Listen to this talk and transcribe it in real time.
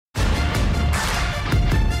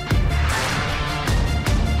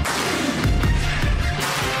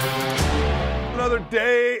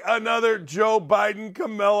day, another Joe Biden,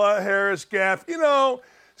 Kamala Harris gaffe. You know,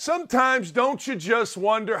 sometimes don't you just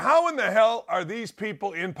wonder, how in the hell are these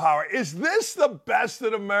people in power? Is this the best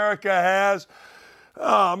that America has?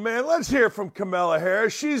 Oh, man, let's hear from Kamala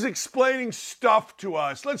Harris. She's explaining stuff to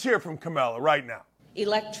us. Let's hear from Kamala right now.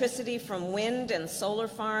 Electricity from wind and solar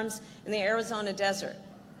farms in the Arizona desert,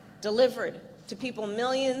 delivered to people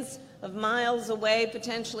millions of miles away,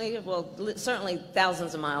 potentially, well, certainly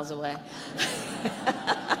thousands of miles away.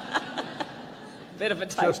 Bit of a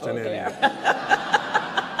typo Just an there.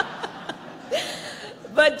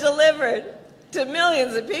 But delivered to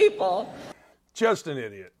millions of people. Just an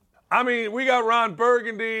idiot. I mean, we got Ron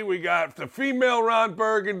Burgundy, we got the female Ron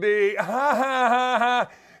Burgundy. Ha, ha, ha, ha.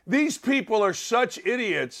 These people are such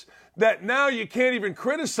idiots that now you can't even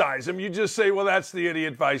criticize them. You just say, well, that's the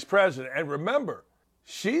idiot vice president. And remember,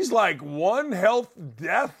 she's like one health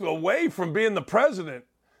death away from being the president.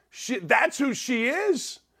 That's who she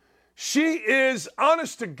is. She is,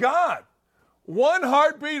 honest to God, one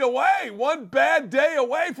heartbeat away, one bad day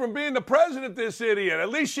away from being the president, this idiot. At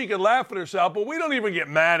least she can laugh at herself, but we don't even get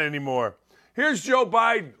mad anymore. Here's Joe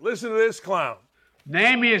Biden. Listen to this clown.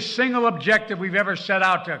 Name me a single objective we've ever set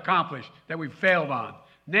out to accomplish that we've failed on.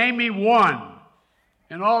 Name me one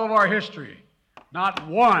in all of our history. Not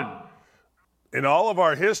one. In all of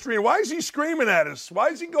our history? And why is he screaming at us? Why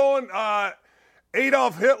is he going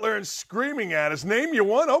Adolf Hitler and screaming at us? Name you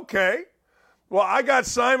one? Okay. Well, I got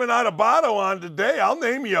Simon Ateba on today. I'll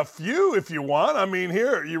name you a few if you want. I mean,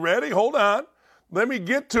 here, you ready? Hold on. Let me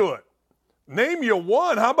get to it. Name you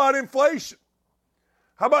one. How about inflation?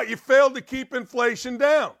 How about you failed to keep inflation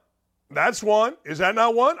down? That's one. Is that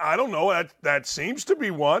not one? I don't know. That seems to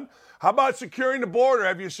be one. How about securing the border?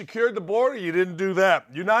 Have you secured the border? You didn't do that.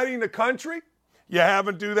 Uniting the country? You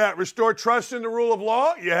haven't done that. Restore trust in the rule of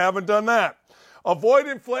law? You haven't done that. Avoid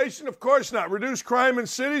inflation? Of course not. Reduce crime in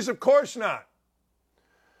cities? Of course not.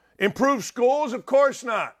 Improve schools? Of course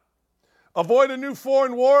not. Avoid a new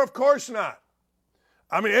foreign war? Of course not.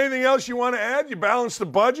 I mean, anything else you want to add? You balance the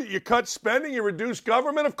budget, you cut spending, you reduce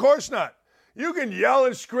government? Of course not. You can yell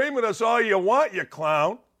and scream at us all you want, you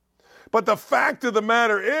clown. But the fact of the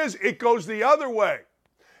matter is, it goes the other way.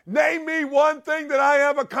 Name me one thing that I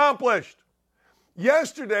have accomplished.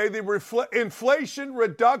 Yesterday, the Inflation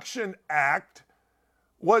Reduction Act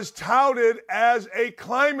was touted as a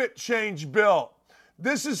climate change bill.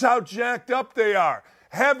 This is how jacked up they are.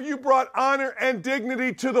 Have you brought honor and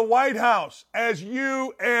dignity to the White House, as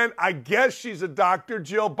you and I guess she's a doctor,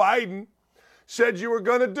 Jill Biden, said you were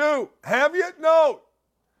going to do? Have you? No.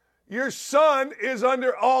 Your son is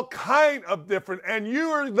under all kind of different, and you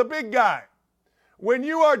are the big guy. When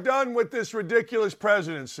you are done with this ridiculous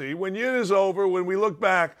presidency, when it is over, when we look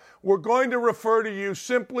back, we're going to refer to you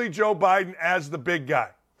simply, Joe Biden, as the big guy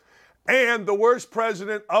and the worst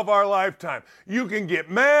president of our lifetime. You can get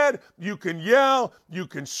mad, you can yell, you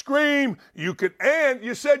can scream, and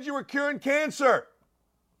you said you were curing cancer.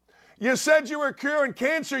 You said you were curing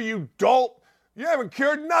cancer, you dolt. You haven't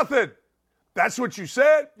cured nothing. That's what you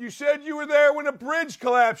said. You said you were there when a bridge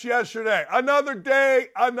collapsed yesterday. Another day,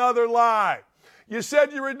 another lie. You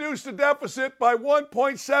said you reduced the deficit by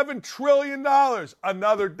 $1.7 trillion.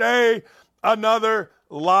 Another day, another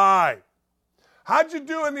lie. How'd you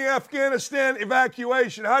do in the Afghanistan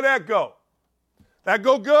evacuation? How'd that go? That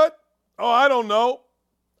go good? Oh, I don't know.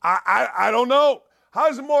 I don't know.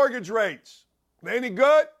 How's the mortgage rates? Any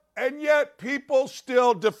good? And yet people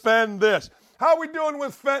still defend this. How are we doing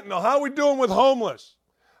with fentanyl? How are we doing with homeless?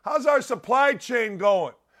 How's our supply chain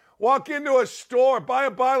going? Walk into a store, buy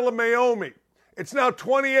a bottle of Mayomi. It's now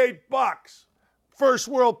 $28. First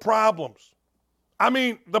world problems. I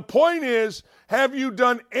mean, the point is, have you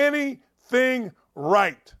done anything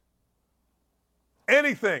right?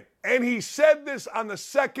 Anything. And he said this on the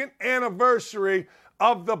second anniversary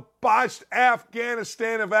of the botched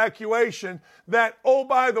Afghanistan evacuation that, oh,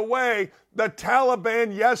 by the way, the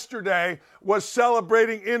Taliban yesterday was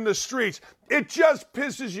celebrating in the streets. It just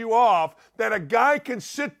pisses you off that a guy can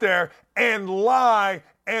sit there and lie,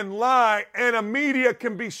 and a media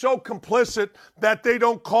can be so complicit that they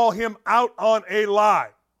don't call him out on a lie.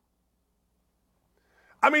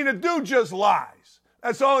 I mean, the dude just lies.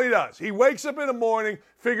 That's all he does. He wakes up in the morning,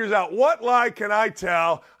 figures out what lie can I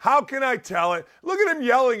tell, how can I tell it. Look at him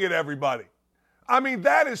yelling at everybody. I mean,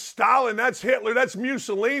 that is Stalin, that's Hitler, that's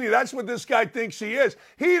Mussolini, that's what this guy thinks he is.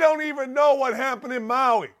 He don't even know what happened in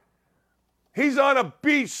Maui. He's on a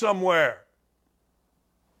beach somewhere.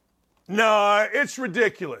 No, it's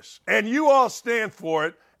ridiculous. And you all stand for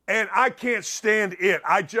it, and I can't stand it.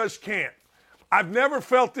 I just can't. I've never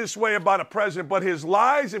felt this way about a president, but his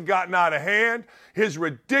lies have gotten out of hand. His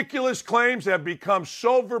ridiculous claims have become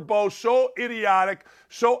so verbose, so idiotic,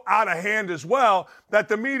 so out of hand as well that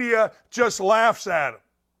the media just laughs at him.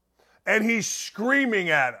 And he's screaming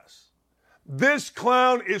at us. This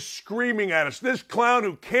clown is screaming at us. This clown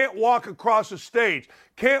who can't walk across a stage,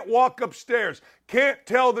 can't walk upstairs, can't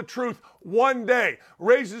tell the truth one day,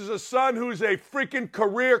 raises a son who's a freaking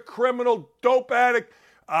career criminal, dope addict,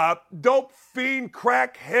 dope fiend,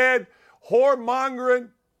 crackhead, whoremongering.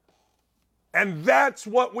 And that's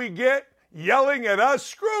what we get, yelling at us.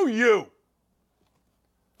 Screw you.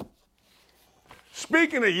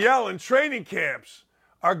 Speaking of yelling, training camps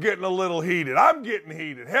are getting a little heated. I'm getting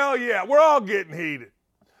heated. Hell yeah, we're all getting heated.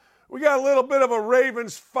 We got a little bit of a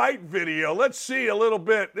Ravens fight video. Let's see a little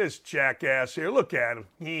bit. This jackass here, look at him.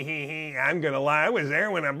 I'm going to lie, I was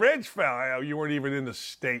there when a bridge fell. Oh, you weren't even in the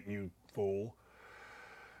state, you fool.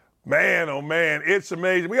 Man, oh man, it's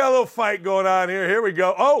amazing. We got a little fight going on here. Here we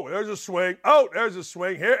go. Oh, there's a swing. Oh, there's a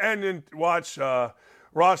swing here. And then watch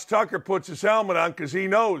Ross Tucker puts his helmet on because he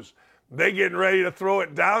knows they getting ready to throw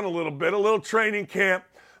it down a little bit. A little training camp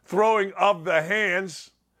throwing of the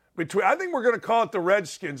hands. I think we're going to call it the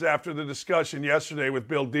Redskins after the discussion yesterday with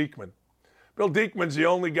Bill Diekman. Bill Diekman's the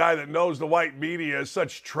only guy that knows the white media is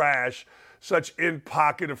such trash, such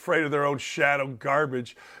in-pocket, afraid of their own shadow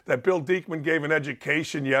garbage, that Bill Diekman gave an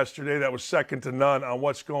education yesterday that was second to none on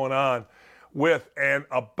what's going on with and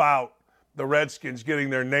about the Redskins getting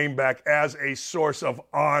their name back as a source of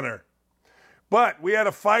honor. But we had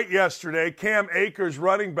a fight yesterday. Cam Akers,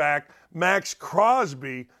 running back, Max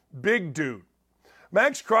Crosby, big dude.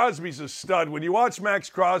 Max Crosby's a stud. When you watch Max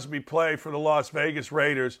Crosby play for the Las Vegas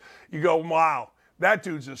Raiders, you go, wow, that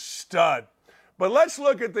dude's a stud. But let's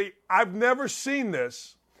look at I've never seen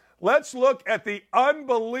this. Let's look at the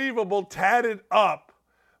unbelievable tatted up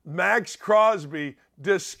Max Crosby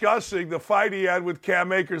discussing the fight he had with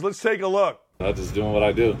Cam Akers. Let's take a look. I'm just doing what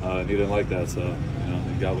I do. He didn't like that, so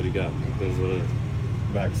he got what he got. That's what it is.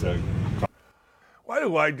 Max said. Why do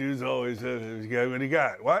white dudes always have what he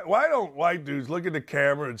got? Why don't white dudes look at the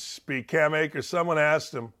camera and speak? Cam Akers, someone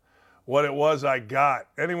asked him what it was I got.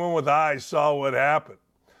 Anyone with eyes saw what happened.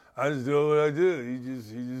 I just do what I do. He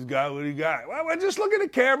just got what he got. Well, just look at the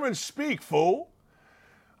camera and speak, fool.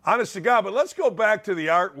 Honest to God. But let's go back to the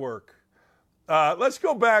artwork. Let's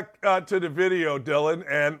go back to the video, Dylan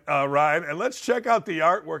and Ryan, and let's check out the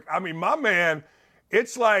artwork. I mean, my man,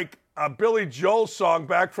 it's like a Billy Joel song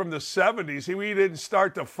back from the 70s. He didn't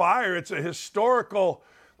start the fire. It's a historical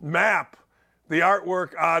map, the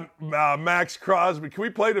artwork on Max Crosby. Can we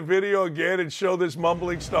play the video again and show this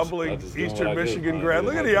mumbling, stumbling Eastern Michigan grad?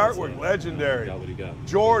 Look at the artwork. Legendary.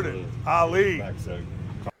 Jordan, Ali.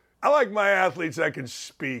 I like my athletes that can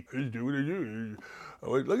speak. Look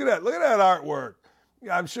at that. Look at that artwork.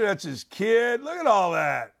 I'm sure that's his kid. Look at all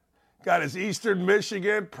that. Got his Eastern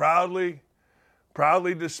Michigan proudly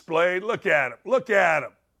displayed. Look at him. Look at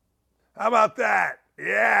him. How about that?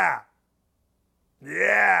 Yeah.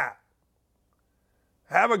 Yeah.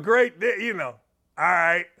 Have a great day, All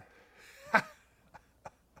right.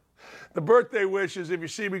 The birthday wishes, if you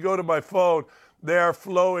see me go to my phone, they are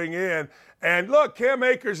flowing in. And look, Cam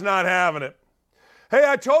Akers not having it. Hey,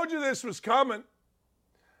 I told you this was coming.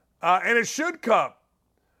 And it should come.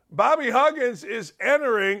 Bobby Huggins is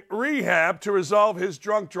entering rehab to resolve his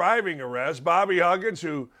drunk driving arrest. Bobby Huggins,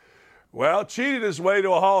 who, cheated his way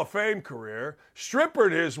to a Hall of Fame career,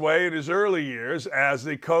 strippered his way in his early years as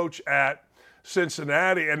the coach at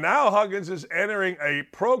Cincinnati, and now Huggins is entering a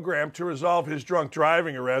program to resolve his drunk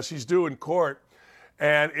driving arrest. He's due in court,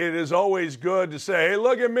 and it is always good to say, hey,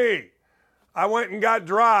 look at me. I went and got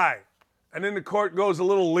dry. And then the court goes a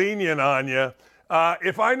little lenient on you.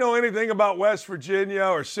 If I know anything about West Virginia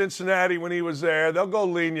or Cincinnati when he was there, they'll go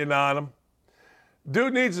lenient on him.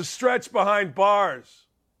 Dude needs a stretch behind bars.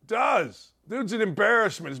 Does. Dude's an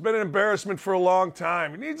embarrassment. It's been an embarrassment for a long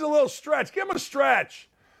time. He needs a little stretch. Give him a stretch.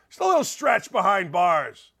 Just a little stretch behind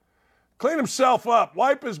bars. Clean himself up.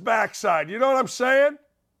 Wipe his backside. You know what I'm saying?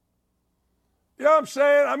 You know what I'm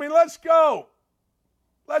saying? I mean, let's go.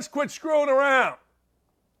 Let's quit screwing around.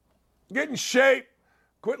 Get in shape.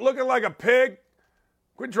 Quit looking like a pig.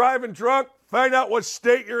 Quit driving drunk. Find out what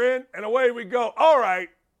state you're in, and away we go. All right.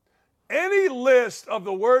 Any list of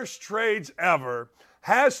the worst trades ever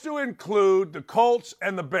has to include the Colts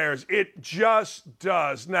and the Bears. It just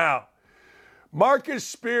does. Now, Marcus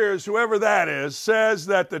Spears, whoever that is, says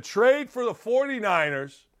that the trade for the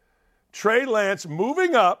 49ers, Trey Lance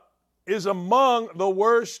moving up, is among the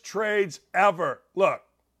worst trades ever. Look,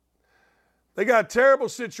 they got a terrible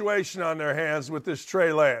situation on their hands with this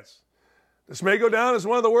Trey Lance. This may go down as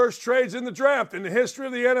one of the worst trades in the draft in the history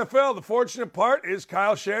of the NFL. The fortunate part is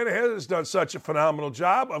Kyle Shanahan has done such a phenomenal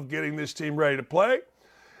job of getting this team ready to play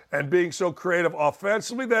and being so creative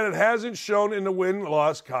offensively that it hasn't shown in the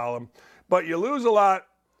win-loss column. But you lose a lot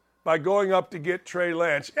by going up to get Trey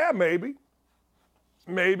Lance. Yeah, maybe.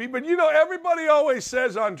 Maybe. But, everybody always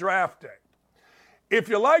says on draft day, if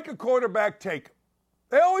you like a quarterback, take him.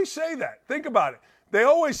 They always say that. Think about it. They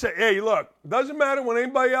always say, hey, look, doesn't matter what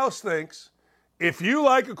anybody else thinks. If you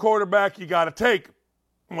like a quarterback, you got to take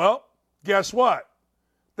him. Well, guess what?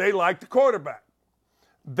 They like the quarterback.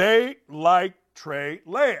 They like Trey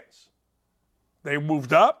Lance. They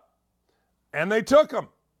moved up, and they took him.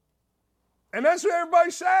 And that's what everybody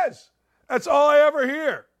says. That's all I ever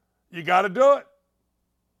hear. You got to do it.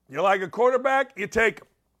 You like a quarterback, you take him.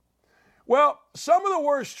 Well, some of the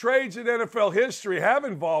worst trades in NFL history have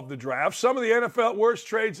involved the draft. Some of the worst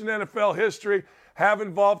trades in NFL history have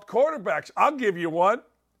involved quarterbacks. I'll give you one.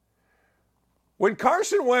 When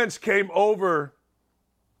Carson Wentz came over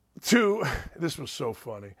to, this was so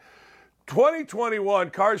funny, 2021,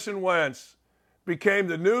 Carson Wentz became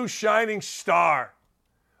the new shining star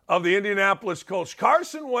of the Indianapolis Colts.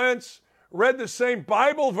 Carson Wentz read the same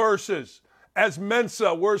Bible verses as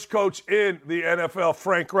Mensa, worst coach in the NFL,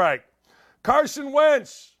 Frank Reich. Carson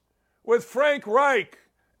Wentz with Frank Reich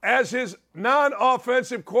as his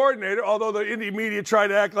non-offensive coordinator, although the Indy media tried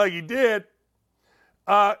to act like he did,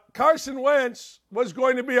 Carson Wentz was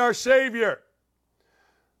going to be our savior.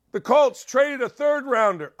 The Colts traded a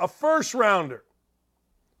third-rounder, a first-rounder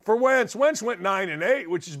for Wentz. Wentz went 9-8,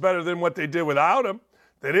 which is better than what they did without him.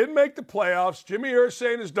 They didn't make the playoffs. Jimmy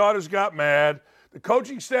Irsay and his daughters got mad. The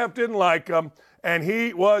coaching staff didn't like him, and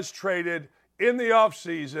he was traded in the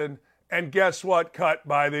offseason, and guess what? Cut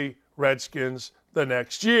by the Redskins the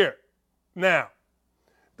next year. Now,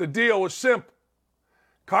 the deal was simple.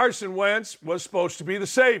 Carson Wentz was supposed to be the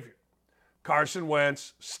savior. Carson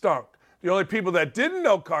Wentz stunk. The only people that didn't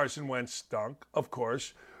know Carson Wentz stunk, of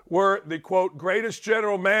course, were the, quote, greatest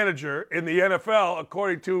general manager in the NFL,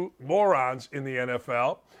 according to morons in the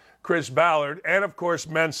NFL, Chris Ballard, and, of course,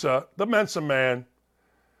 Mensa, the Mensa man,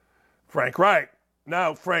 Frank Reich.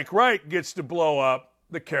 Now, Frank Reich gets to blow up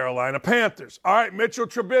the Carolina Panthers. All right, Mitchell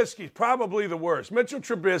Trubisky, probably the worst. Mitchell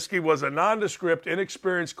Trubisky was a nondescript,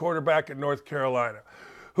 inexperienced quarterback at North Carolina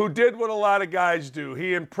who did what a lot of guys do.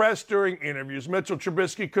 He impressed during interviews. Mitchell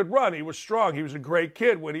Trubisky could run. He was strong. He was a great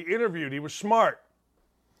kid. When he interviewed, he was smart.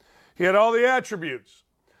 He had all the attributes.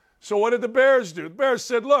 So what did the Bears do? The Bears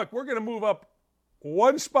said, look, we're going to move up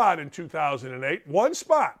one spot in 2008, one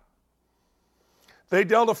spot. They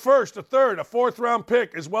dealt a first, a third, a fourth-round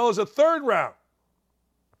pick, as well as a third round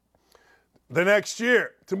the next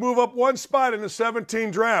year to move up one spot in the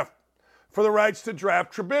 17 draft for the rights to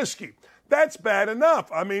draft Trubisky. That's bad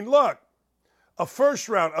enough. I mean, look, a first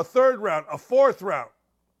round, a third round, a fourth round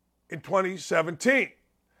in 2017.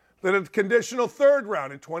 Then a conditional third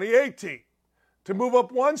round in 2018 to move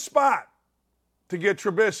up one spot to get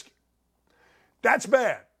Trubisky. That's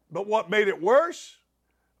bad. But what made it worse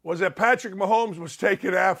was that Patrick Mahomes was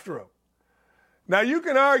taken after him. Now, you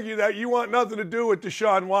can argue that you want nothing to do with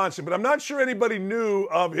Deshaun Watson, but I'm not sure anybody knew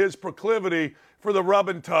of his proclivity for the rub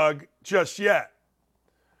and tug just yet.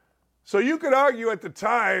 So you could argue at the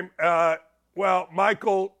time,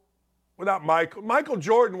 Michael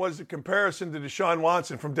Jordan was the comparison to Deshaun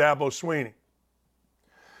Watson from Dabo Swinney.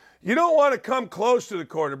 You don't want to come close to the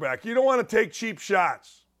quarterback. You don't want to take cheap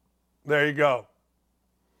shots. There you go.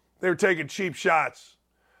 They were taking cheap shots.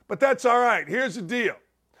 But that's all right. Here's the deal.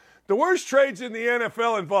 The worst trades in the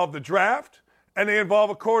NFL involve the draft, and they involve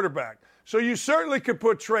a quarterback. So you certainly could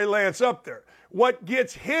put Trey Lance up there. What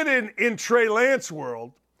gets hidden in Trey Lance's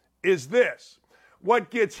world is this. What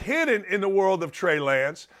gets hidden in the world of Trey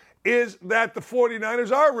Lance is that the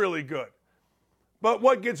 49ers are really good. But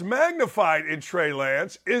what gets magnified in Trey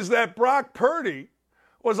Lance is that Brock Purdy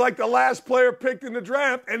was like the last player picked in the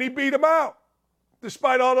draft, and he beat him out,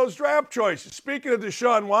 despite all those draft choices. Speaking of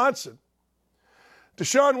Deshaun Watson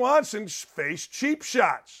faced cheap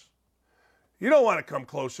shots. You don't want to come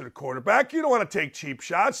close to the quarterback. You don't want to take cheap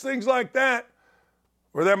shots, things like that.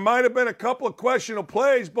 Where there might have been a couple of questionable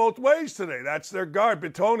plays both ways today. That's their guard,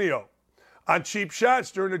 Bitonio, on cheap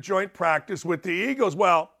shots during a joint practice with the Eagles.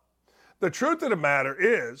 Well, the truth of the matter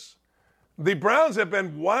is the Browns have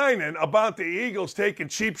been whining about the Eagles taking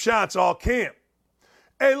cheap shots all camp.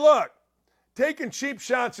 Hey, look, taking cheap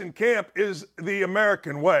shots in camp is the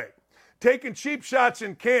American way. Taking cheap shots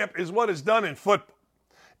in camp is what is done in football.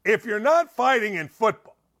 If you're not fighting in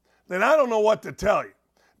football, then I don't know what to tell you.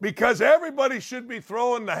 Because everybody should be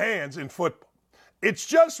throwing the hands in football. It's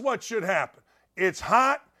just what should happen. It's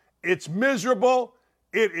hot, It's miserable.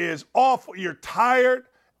 It is awful. You're tired.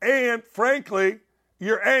 And frankly,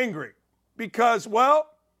 you're angry because, well,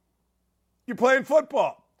 you're playing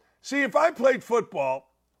football. See, if I played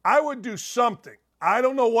football, I would do something. I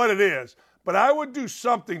don't know what it is, but I would do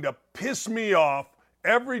something to piss me off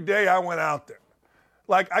every day I went out there.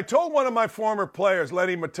 Like I told one of my former players,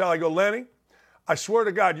 Lenny Mattel, I go, Lenny, I swear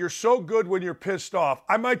to God, you're so good when you're pissed off.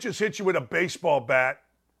 I might just hit you with a baseball bat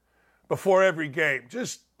before every game.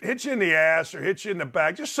 Just hit you in the ass or hit you in the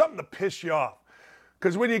back. Just something to piss you off.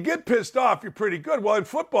 Because when you get pissed off, you're pretty good. Well, in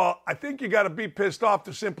football, I think you got to be pissed off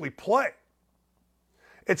to simply play.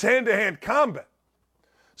 It's hand-to-hand combat.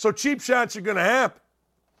 So cheap shots are going to happen.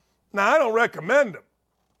 Now, I don't recommend them,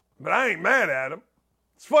 but I ain't mad at them.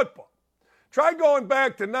 It's football. Try going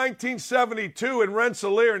back to 1972 in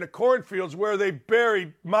Rensselaer in the cornfields where they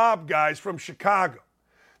buried mob guys from Chicago.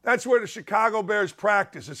 That's where the Chicago Bears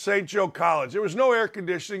practice at St. Joe College. There was no air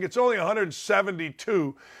conditioning. It's only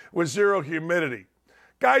 172 with zero humidity.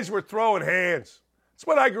 Guys were throwing hands. It's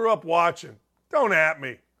what I grew up watching. Don't at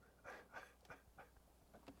me.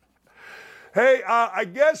 Hey, I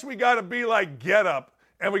guess we got to be like Get Up,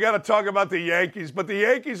 and we got to talk about the Yankees. But the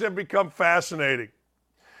Yankees have become fascinating.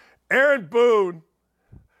 Aaron Boone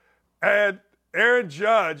and Aaron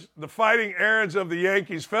Judge, the fighting Aarons of the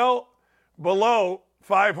Yankees, fell below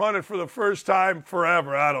 500 for the first time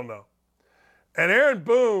forever. I don't know. And Aaron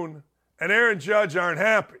Boone and Aaron Judge aren't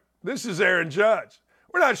happy. This is Aaron Judge.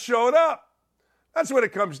 We're not showing up. That's what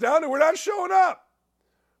it comes down to. We're not showing up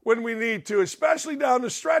when we need to, especially down the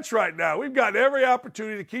stretch right now. We've got every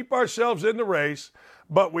opportunity to keep ourselves in the race,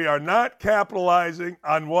 but we are not capitalizing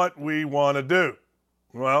on what we want to do.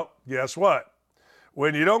 Well, guess what?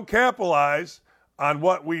 When you don't capitalize on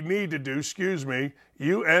what we need to do,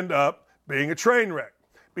 you end up being a train wreck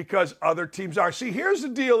because other teams are. See, here's the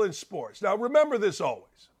deal in sports. Now, remember this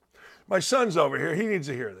always. My son's over here. He needs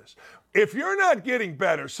to hear this. If you're not getting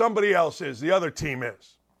better, somebody else is. The other team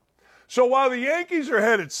is. So while the Yankees are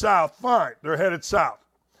headed south, fine, they're headed south.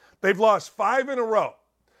 They've lost 5 in a row.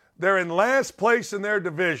 They're in last place in their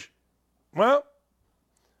division. Well,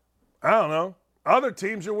 I don't know. Other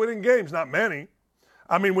teams are winning games, not many.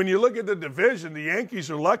 I mean, when you look at the division, the Yankees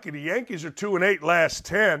are lucky. The Yankees are 2-8 last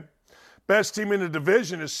 10. Best team in the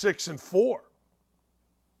division is 6-4.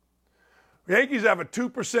 The Yankees have a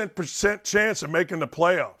 2% chance of making the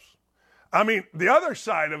playoffs. I mean, the other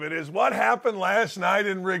side of it is what happened last night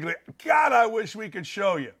in Wrigley. God, I wish we could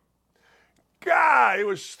show you. God, it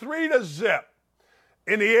was 3-0.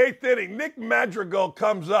 In the 8th inning, Nick Madrigal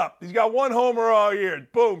comes up. He's got 1 homer all year.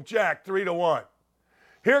 Boom, jack, 3-1.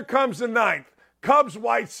 Here comes the 9th. Cubs,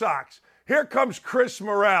 White Sox. Here comes Chris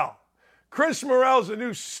Morel. Chris Morel's a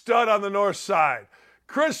new stud on the north side.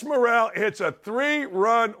 Chris Morel hits a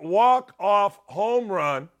 3-run walk-off home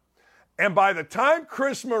run. And by the time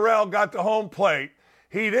Chris Morel got to home plate,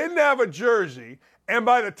 he didn't have a jersey. And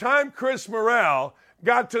by the time Chris Morel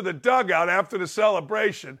got to the dugout after the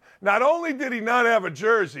celebration, not only did he not have a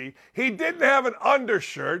jersey, he didn't have an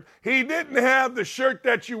undershirt. He didn't have the shirt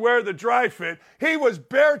that you wear, the dry fit. He was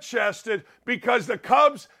bare-chested because the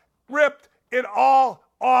Cubs ripped it all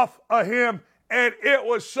off of him. And it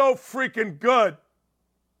was so freaking good.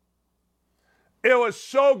 It was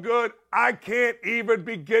so good, I can't even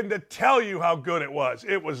begin to tell you how good it was.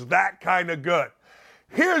 It was that kind of good.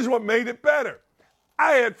 Here's what made it better.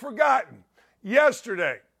 I had forgotten.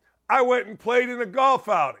 Yesterday, I went and played in a golf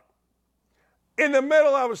outing. In the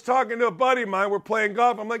middle, I was talking to a buddy of mine. We're playing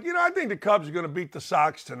golf. I'm like, I think the Cubs are going to beat the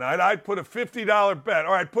Sox tonight. I'd put a $50 bet,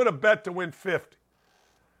 or I'd put a bet to win 50.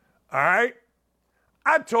 All right?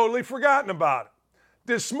 I'd totally forgotten about it.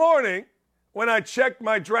 This morning, when I checked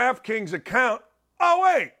my DraftKings account, oh,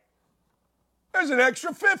 wait, there's an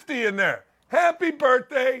extra 50 in there. Happy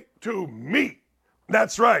birthday to me.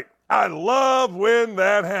 That's right. I love when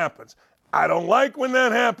that happens. I don't like when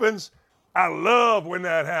that happens. I love when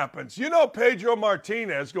that happens. Pedro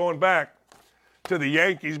Martinez going back to the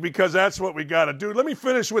Yankees because that's what we got to do. Let me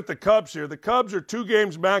finish with the Cubs here. The Cubs are 2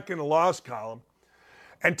 games back in the loss column.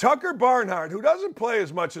 And Tucker Barnhart, who doesn't play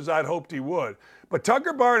as much as I'd hoped he would, but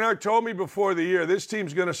Tucker Barnhart told me before the year this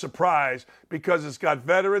team's going to surprise because it's got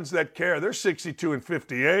veterans that care. They're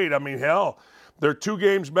 62-58. I mean, hell, they're 2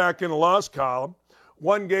 games back in the loss column,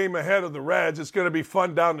 1 game ahead of the Reds. It's going to be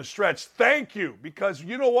fun down the stretch. Thank you, because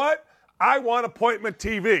you know what? I want appointment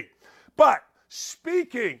TV. But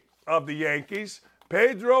speaking of the Yankees,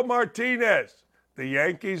 Pedro Martinez, the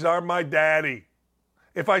Yankees are my daddy.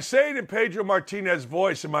 If I say it in Pedro Martinez's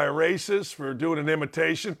voice, am I a racist for doing an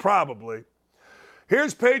imitation? Probably.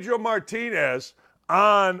 Here's Pedro Martinez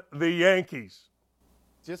on the Yankees.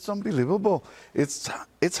 Just unbelievable. It's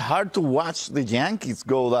hard to watch the Yankees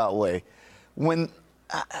go that way. When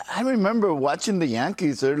I remember watching the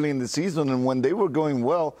Yankees early in the season, and when they were going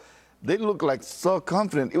well, they looked like so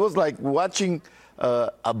confident. It was like watching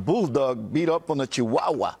a bulldog beat up on a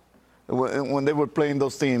chihuahua when they were playing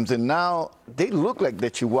those teams. And now they look like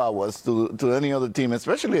the chihuahuas to any other team,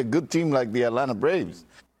 especially a good team like the Atlanta Braves.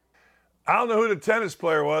 I don't know who the tennis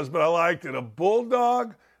player was, but I liked it. A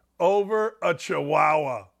bulldog over a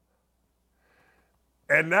chihuahua.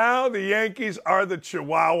 And now the Yankees are the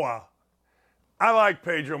chihuahua. I like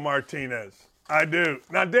Pedro Martinez. I do.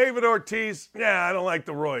 Now, David Ortiz, I don't like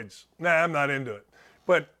the roids. I'm not into it.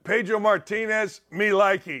 But Pedro Martinez, me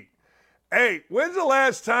likey. Hey, when's the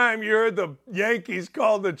last time you heard the Yankees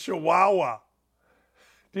called the chihuahua?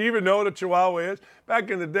 Do you even know what a chihuahua is? Back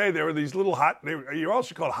in the day, there were these little you're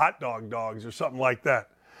also called hot dog dogs or something like that.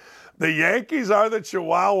 The Yankees are the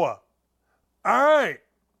chihuahua. All right.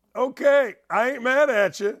 Okay. I ain't mad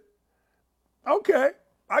at you. Okay.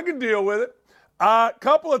 I can deal with it.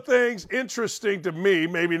 Couple of things interesting to me,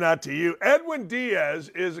 maybe not to you. Edwin Diaz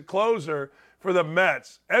is a closer for the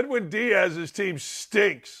Mets. Edwin Diaz's team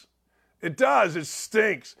stinks. It does. It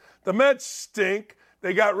stinks. The Mets stink.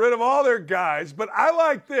 They got rid of all their guys, but I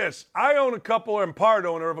like this. I own a couple, and part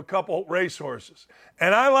owner of a couple racehorses,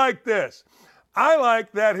 and I like this. I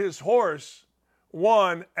like that his horse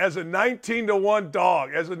won as a 19-1 dog,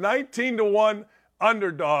 as a 19-1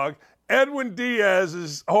 underdog. Edwin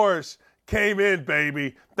Diaz's horse came in,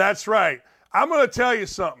 baby. That's right. I'm going to tell you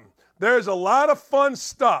something. There's a lot of fun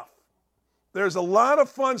stuff. There's a lot of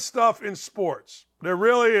fun stuff in sports. There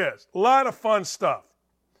really is. A lot of fun stuff.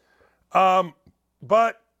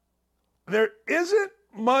 But there isn't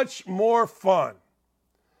much more fun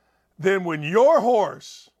than when your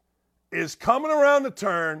horse is coming around the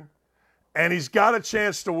turn and he's got a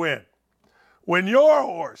chance to win. When your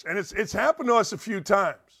horse, and it's happened to us a few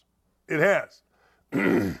times. It has.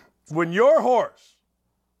 When your horse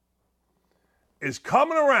is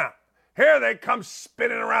coming around, here they come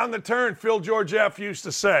spinning around the turn, Phil George F. used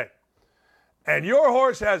to say, and your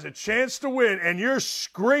horse has a chance to win and you're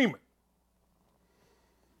screaming.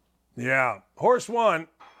 Yeah, horse won.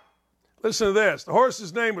 Listen to this. The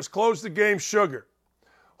horse's name was Close the Game Sugar.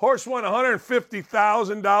 Horse won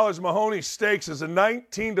 $150,000 Mahoney Stakes as a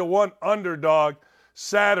 19-1 underdog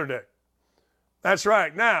Saturday. That's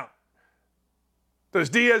right. Now, does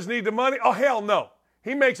Diaz need the money? Oh, hell no.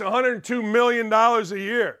 He makes $102 million a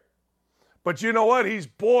year. But you know what? He's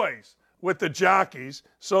boys with the jockeys,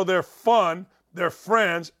 so they're fun, they're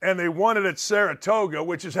friends, and they won it at Saratoga,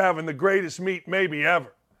 which is having the greatest meet maybe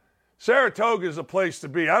ever. Saratoga is a place to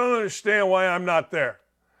be. I don't understand why I'm not there.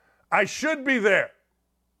 I should be there.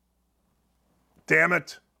 Damn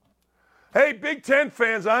it. Hey, Big Ten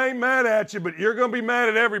fans, I ain't mad at you, but you're going to be mad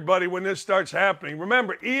at everybody when this starts happening.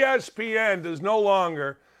 Remember, ESPN does no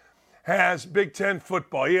longer has Big Ten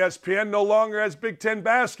football. ESPN no longer has Big Ten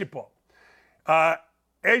basketball.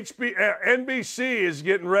 NBC is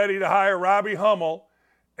getting ready to hire Robbie Hummel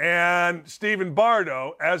and Stephen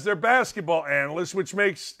Bardo as their basketball analysts, which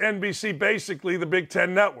makes NBC basically the Big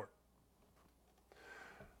Ten network.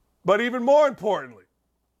 But even more importantly,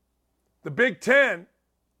 the Big Ten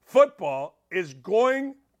football is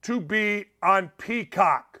going to be on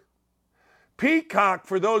Peacock. Peacock,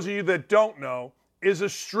 for those of you that don't know, is a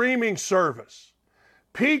streaming service.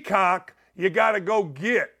 Peacock, you got to go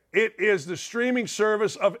get. It is the streaming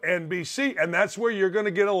service of NBC, and that's where you're going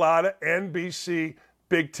to get a lot of NBC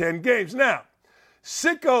Big Ten games. Now,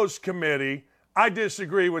 Sicko's committee, I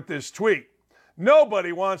disagree with this tweet.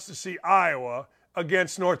 Nobody wants to see Iowa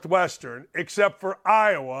against Northwestern except for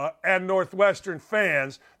Iowa and Northwestern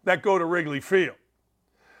fans that go to Wrigley Field.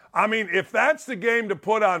 I mean, if that's the game to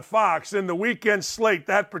put on Fox, then the weekend slate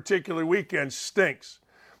that particular weekend stinks.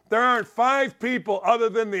 There aren't 5 people other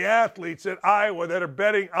than the athletes at Iowa that are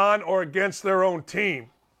betting on or against their own team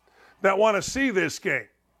that want to see this game.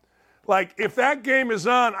 Like, if that game is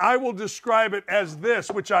on, I will describe it as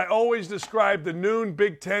this, which I always describe the noon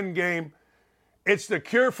Big Ten game. It's the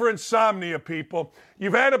cure for insomnia, people.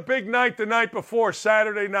 You've had a big night the night before,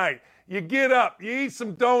 Saturday night. You get up, you eat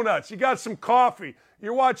some donuts, you got some coffee,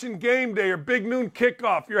 you're watching game day or big noon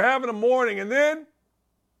kickoff, you're having a morning, and then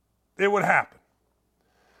it would happen.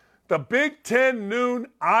 The Big Ten noon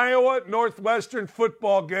Iowa Northwestern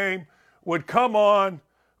football game would come on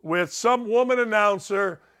with some woman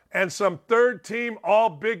announcer and some third-team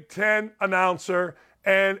All-Big Ten announcer,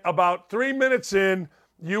 and about 3 minutes in,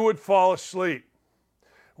 you would fall asleep.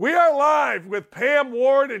 We are live with Pam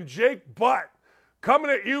Ward and Jake Butt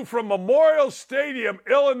coming at you from Memorial Stadium,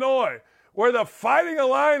 Illinois, where the Fighting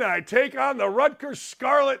Illini take on the Rutgers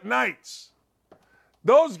Scarlet Knights.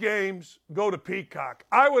 Those games go to Peacock.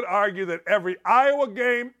 I would argue that every Iowa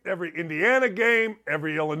game, every Indiana game,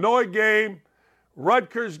 every Illinois game,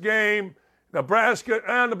 Rutgers game,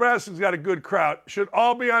 Nebraska's got a good crowd, should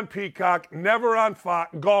all be on Peacock, never on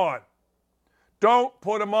Fox, gone. Don't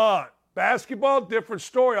put them on. Basketball, different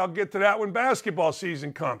story. I'll get to that when basketball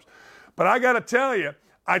season comes. But I got to tell you,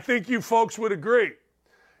 I think you folks would agree.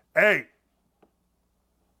 Hey,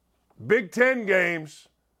 Big Ten games,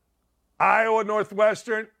 Iowa,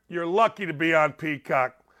 Northwestern, you're lucky to be on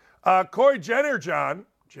Peacock. Corey Jennerjohn,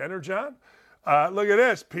 look at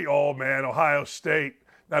this. Oh, man, Ohio State.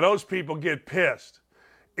 Now, those people get pissed.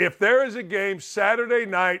 If there is a game Saturday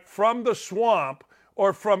night from the Swamp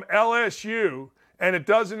or from LSU and it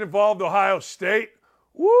doesn't involve Ohio State,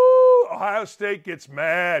 woo, Ohio State gets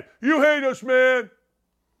mad. You hate us, man.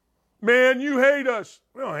 Man, you hate us.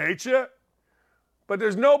 We don't hate you. But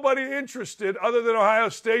there's nobody interested other than Ohio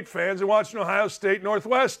State fans in watching Ohio State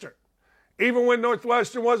Northwestern, even when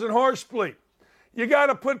Northwestern wasn't horsebleed. You got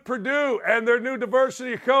to put Purdue and their new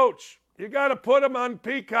diversity coach. You got to put them on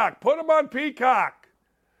Peacock. Put them on Peacock.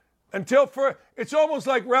 It's almost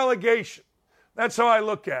like relegation. That's how I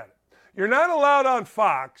look at it. You're not allowed on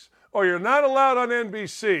Fox, or you're not allowed on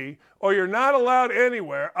NBC, or you're not allowed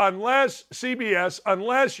anywhere unless CBS,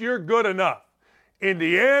 unless you're good enough.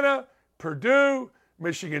 Indiana, Purdue,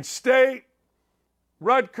 Michigan State,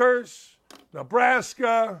 Rutgers,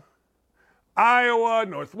 Nebraska, Iowa,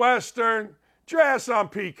 Northwestern, get your ass on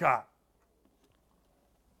Peacock.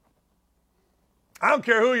 I don't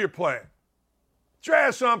care who you're playing. Get your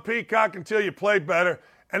ass on Peacock until you play better,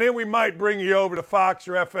 and then we might bring you over to Fox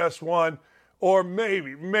or FS1 or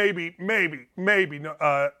maybe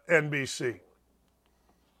NBC.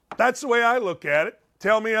 That's the way I look at it.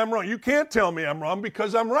 Tell me I'm wrong. You can't tell me I'm wrong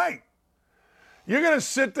because I'm right. You're going to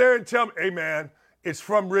sit there and tell me, hey, man, it's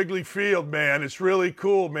from Wrigley Field, man. It's really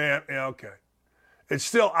cool, man. Yeah, okay. It's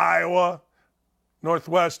still Iowa,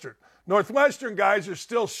 Northwestern. Northwestern guys are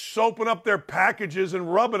still soaping up their packages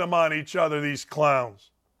and rubbing them on each other, these clowns.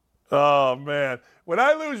 Oh, man. When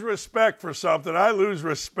I lose respect for something, I lose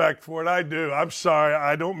respect for it. I do. I'm sorry.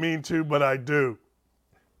 I don't mean to, but I do.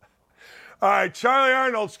 All right, Charly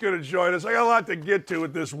Arnold's going to join us. I got a lot to get to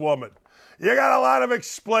with this woman. You got a lot of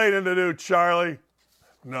explaining to do, Charly.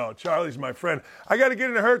 No, Charly's my friend. I got to get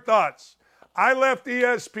into her thoughts. I left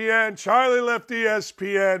ESPN. Charly left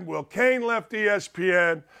ESPN. Will Kane left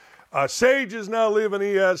ESPN. Sage is now leaving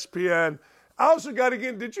ESPN. I also got to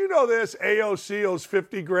get, did you know this? AOC owes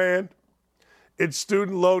 $50,000 in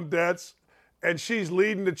student loan debts, and she's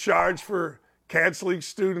leading the charge for canceling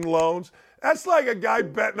student loans. That's like a guy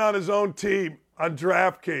betting on his own team on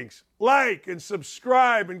DraftKings. Like and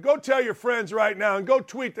subscribe and go tell your friends right now and go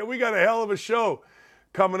tweet that we got a hell of a show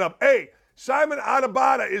coming up. Hey, Simon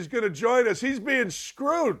Ateba is going to join us. He's being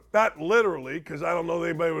screwed, not literally, because I don't know that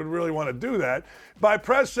anybody would really want to do that, by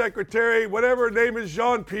press secretary, whatever her name is,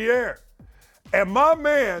 Jean-Pierre. And my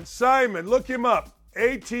man, Simon, look him up,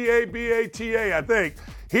 Atabata, I think.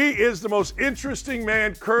 He is the most interesting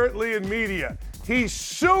man currently in media. He's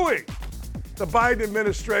suing the Biden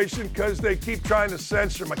administration because they keep trying to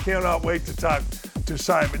censor him. I cannot wait to talk to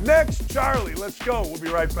Simon. Next, Charly. Let's go. We'll be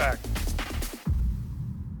right back.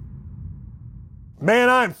 Man,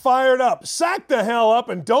 I'm fired up. Sack the hell up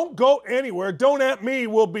and don't go anywhere. Don't at me.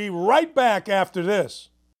 We'll be right back after this.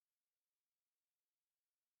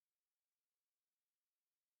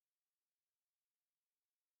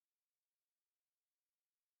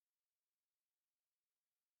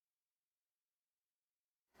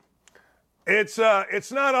 It's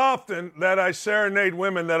not often that I serenade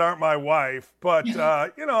women that aren't my wife, but,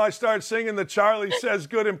 I started singing the Charly Says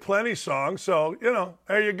Good and Plenty song, so,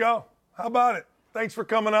 there you go. How about it? Thanks for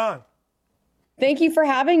coming on. Thank you for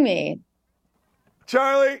having me.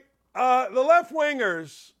 Charly, the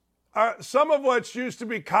left-wingers, some of which used to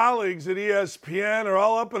be colleagues at ESPN, are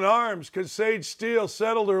all up in arms because Sage Steele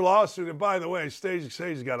settled her lawsuit. And by the way,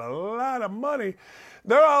 Sage's got a lot of money.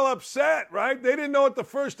 They're all upset, right? They didn't know what the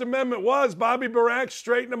First Amendment was. Bobby Barack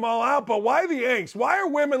straightened them all out. But why the angst? Why are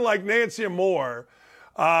women like Nancy Moore,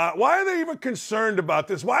 why are they even concerned about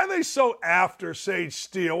this? Why are they so after Sage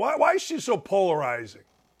Steele? Why is she so polarizing?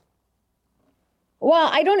 Well,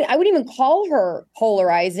 I wouldn't even call her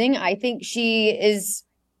polarizing. I think she is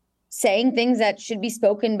saying things that should be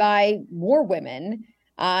spoken by more women.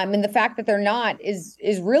 And the fact that they're not is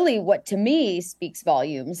really what, to me, speaks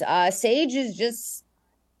volumes. Sage is just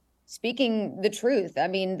speaking the truth. I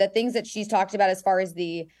mean, the things that she's talked about as far as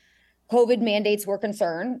the COVID mandates were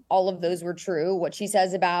concerned, all of those were true. What she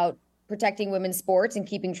says about protecting women's sports and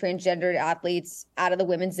keeping transgendered athletes out of the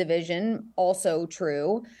women's division, also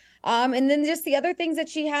true. And then just the other things that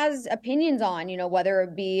she has opinions on, whether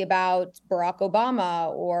it be about Barack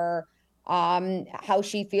Obama or how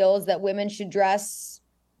she feels that women should dress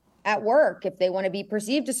at work if they want to be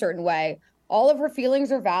perceived a certain way. All of her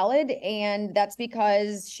feelings are valid, and that's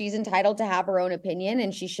because she's entitled to have her own opinion,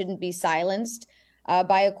 and she shouldn't be silenced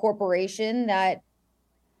by a corporation that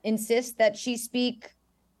insists that she speak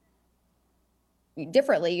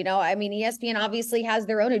differently. ESPN obviously has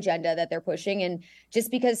their own agenda that they're pushing, and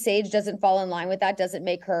just because Sage doesn't fall in line with that doesn't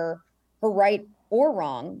make her right or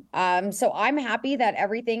wrong. So I'm happy that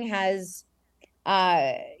everything has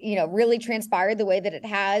really transpired the way that it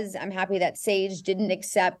has. I'm happy that Sage didn't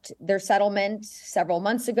accept their settlement several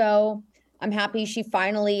months ago. I'm happy she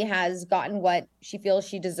finally has gotten what she feels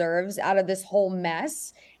she deserves out of this whole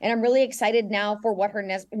mess. And I'm really excited now for what her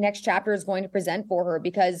next chapter is going to present for her,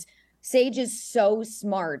 because Sage is so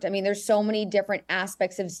smart. There's so many different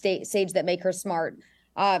aspects of Sage that make her smart.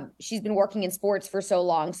 She's been working in sports for so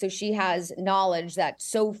long, so she has knowledge that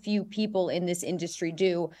so few people in this industry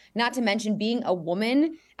do, not to mention being a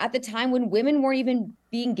woman at the time when women weren't even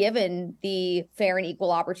being given the fair and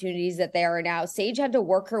equal opportunities that they are now. Sage had to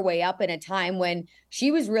work her way up in a time when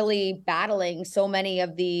she was really battling so many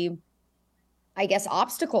of the,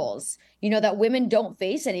 obstacles, that women don't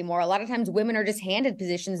face anymore. A lot of times women are just handed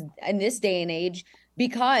positions in this day and age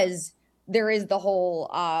because there is the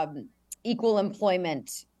whole equal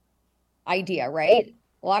employment idea, right?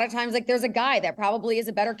 A lot of times, there's a guy that probably is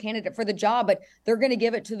a better candidate for the job, but they're going to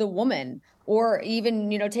give it to the woman, or even,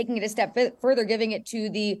 taking it a step further, giving it to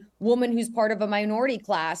the woman who's part of a minority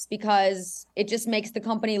class because it just makes the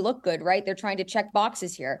company look good, right? They're trying to check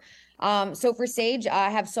boxes here. So for Sage,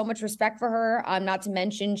 I have so much respect for her. Not to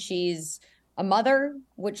mention she's a mother,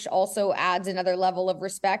 which also adds another level of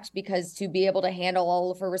respect, because to be able to handle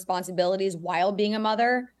all of her responsibilities while being a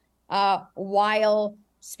mother, while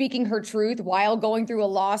speaking her truth, while going through a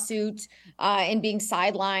lawsuit and being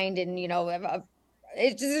sidelined, and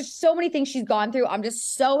it's just, there's so many things she's gone through. I'm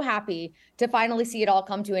just so happy to finally see it all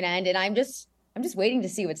come to an end, and I'm just waiting to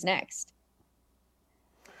see what's next.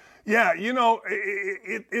 Yeah,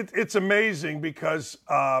 it's amazing because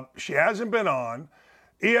she hasn't been on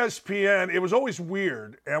ESPN. It was always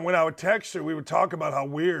weird, and when I would text her, we would talk about how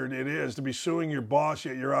weird it is to be suing your boss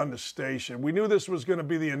yet you're on the station. We knew this was going to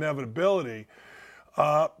be the inevitability,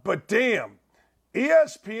 but damn,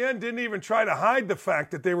 ESPN didn't even try to hide the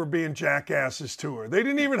fact that they were being jackasses to her. They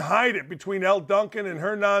didn't even hide it between Elle Duncan and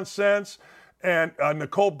her nonsense, and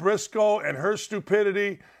Nicole Briscoe and her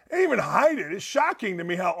stupidity. They didn't even hide it. It's shocking to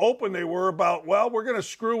me how open they were about, well, we're going to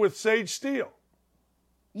screw with Sage Steele.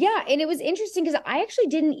 Yeah, and it was interesting because I actually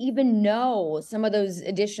didn't even know some of those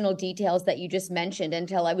additional details that you just mentioned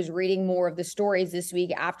until I was reading more of the stories this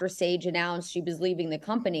week after Sage announced she was leaving the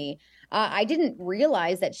company. I didn't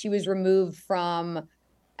realize that she was removed from,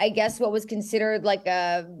 what was considered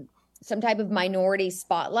some type of minority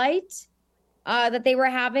spotlight that they were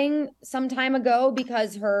having some time ago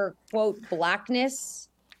because her, quote, blackness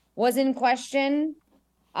was in question.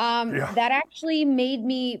 That actually made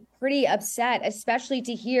me pretty upset, especially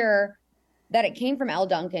to hear that it came from Elle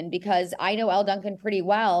Duncan, because I know Elle Duncan pretty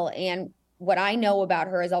well, and what I know about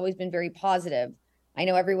her has always been very positive. I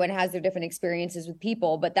know everyone has their different experiences with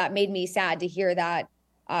people, but that made me sad to hear that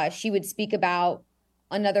she would speak about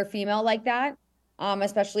another female like that,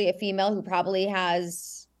 especially a female who probably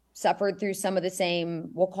has suffered through some of the same,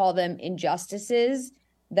 we'll call them injustices,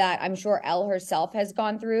 that I'm sure Elle herself has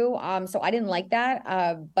gone through. So I didn't like that.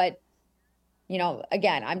 But,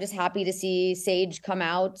 again, I'm just happy to see Sage come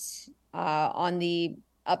out on the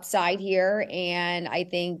upside here. And I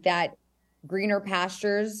think that greener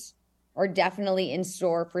pastures are definitely in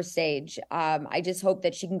store for Sage. I just hope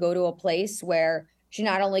that she can go to a place where she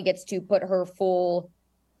not only gets to put her full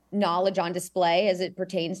knowledge on display as it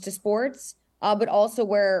pertains to sports, but also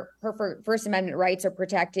where her First Amendment rights are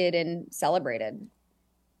protected and celebrated.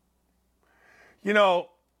 I'm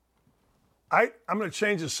going to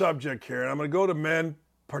change the subject here, and I'm going to go to men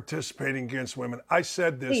participating against women. I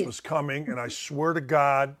said this was coming, and I swear to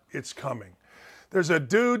God, it's coming. There's a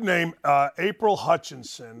dude named April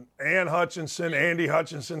Hutchinson, Ann Hutchinson, Andy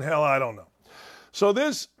Hutchinson, hell, I don't know.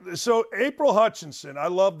 So April Hutchinson, I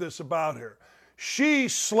love this about her. She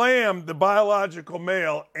slammed the biological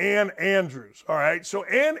male, Ann Andrews, all right? So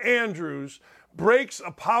Ann Andrews breaks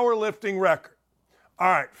a powerlifting record. All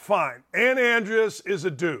right, fine. Ann Andrews is a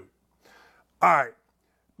dude. All right.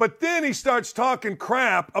 But then he starts talking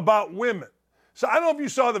crap about women. So I don't know if you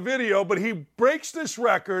saw the video, but he breaks this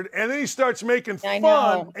record, and then he starts making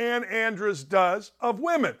fun, Ann Andrews does, of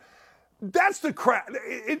women. That's the crap.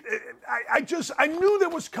 I knew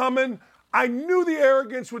that was coming. I knew the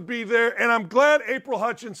arrogance would be there, and I'm glad April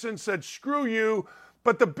Hutchinson said, screw you.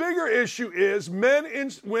 But the bigger issue is men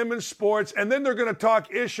in women's sports, and then they're going to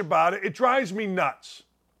talk ish about it. It drives me nuts.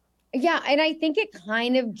 Yeah, and I think it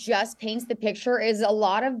kind of just paints the picture is a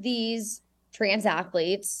lot of these trans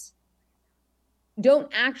athletes don't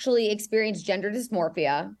actually experience gender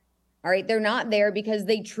dysmorphia. All right, they're not there because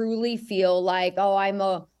they truly feel like, oh, I'm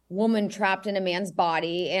a woman trapped in a man's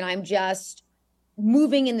body, and I'm just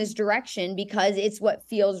moving in this direction because it's what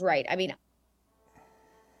feels right. I mean,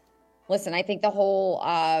 listen, I think the whole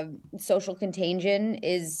social contagion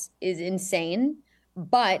is insane,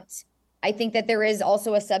 but I think that there is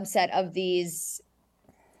also a subset of these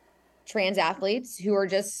trans athletes who are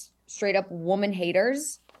just straight up woman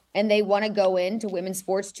haters, and they want to go into women's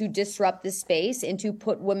sports to disrupt the space and to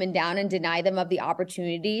put women down and deny them of the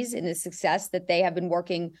opportunities and the success that they have been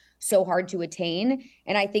working so hard to attain.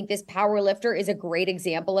 And I think this power lifter is a great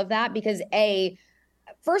example of that because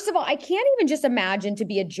first of all, I can't even just imagine to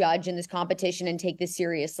be a judge in this competition and take this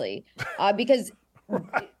seriously because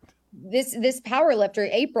this power lifter,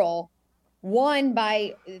 April, won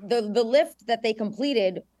by the lift that they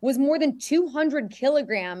completed was more than 200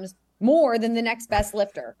 kilograms more than the next best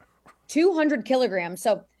lifter. 200 kilograms.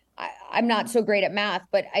 So I'm not so great at math,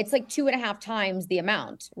 but it's like 2.5 times the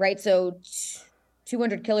amount, right? So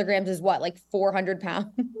 200 kilograms is what, like 400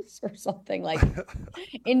 pounds or something like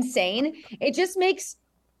insane. It just makes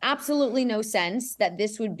absolutely no sense that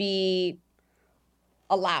this would be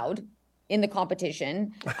allowed in the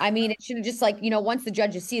competition. I mean, it should have just once the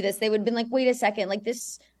judges see this, they would have been like, wait a second, like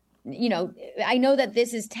this, I know that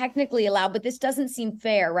this is technically allowed, but this doesn't seem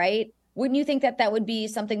fair, right? Wouldn't you think that that would be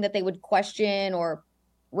something that they would question or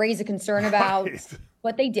raise a concern about? Right.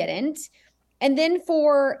 But they didn't. And then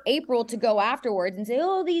for April to go afterwards and say,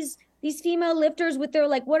 oh, these female lifters with their,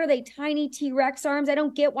 like, what are they, tiny T-Rex arms? I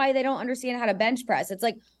don't get why they don't understand how to bench press. It's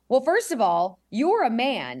like, well, first of all, you're a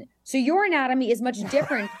man, so your anatomy is much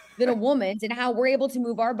different than a woman's and how we're able to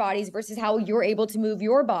move our bodies versus how you're able to move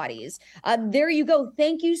your bodies. There you go.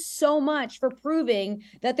 Thank you so much for proving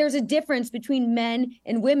that there's a difference between men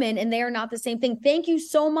and women and they are not the same thing. Thank you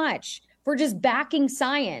so much for just backing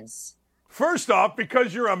science. First off,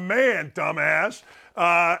 because you're a man, dumbass,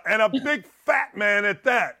 and a big fat man at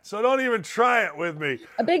that. So don't even try it with me.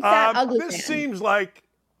 A big fat ugly man. This seems like,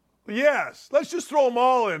 yes, let's just throw them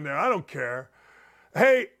all in there. I don't care.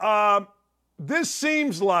 Hey, this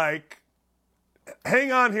seems like,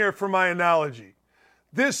 hang on here for my analogy.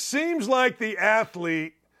 This seems like the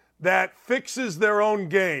athlete that fixes their own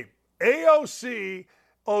game. AOC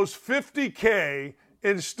owes $50K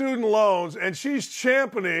in student loans, and she's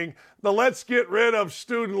championing the let's get rid of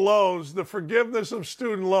student loans, the forgiveness of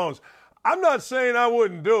student loans. I'm not saying I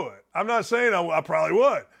wouldn't do it. I'm not saying I probably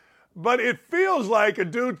would. But it feels like a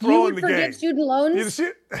dude throwing the game. You would forgive student loans? You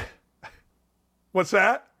see, what's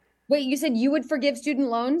that? Wait, you said you would forgive student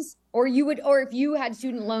loans? Or if you had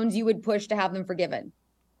student loans, you would push to have them forgiven?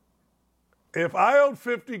 If I owed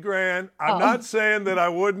 $50,000, I'm not saying that I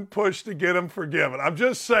wouldn't push to get them forgiven. I'm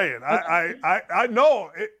just saying. I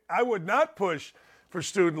know I would not push for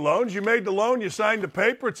student loans. You made the loan, you signed the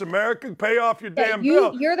paper. It's American. Pay off your damn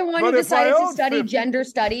bill. You're the one who decided to study gender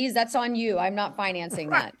studies. That's on you. I'm not financing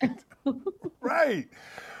that. Right.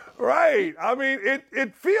 I mean,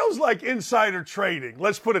 it feels like insider trading.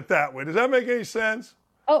 Let's put it that way. Does that make any sense?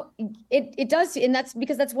 Oh, it does. And that's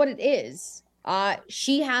because that's what it is.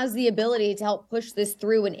 She has the ability to help push this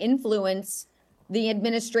through and influence the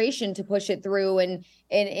administration to push it through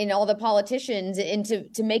and all the politicians and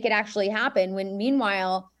to make it actually happen when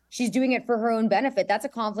meanwhile she's doing it for her own benefit. That's a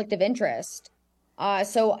conflict of interest. But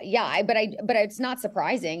it's not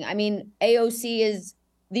surprising. I mean, AOC is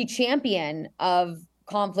the champion of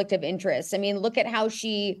conflict of interest. I mean, look at how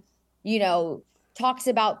she, talks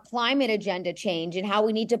about climate agenda change and how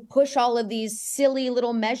we need to push all of these silly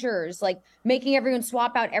little measures, like making everyone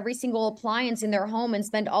swap out every single appliance in their home and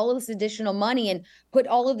spend all of this additional money and put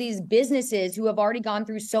all of these businesses who have already gone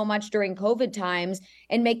through so much during COVID times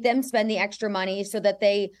and make them spend the extra money so that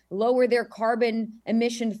they lower their carbon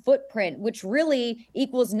emission footprint, which really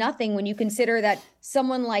equals nothing when you consider that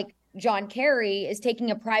someone like John Kerry is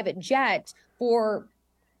taking a private jet for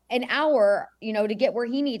an hour, to get where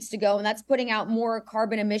he needs to go. And that's putting out more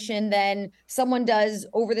carbon emission than someone does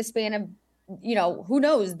over the span of, who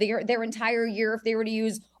knows, their entire year if they were to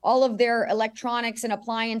use all of their electronics and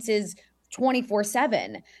appliances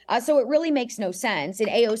 24/7. So it really makes no sense. And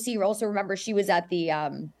AOC, also remember, she was at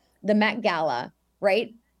the Met Gala,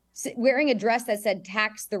 right? Wearing a dress that said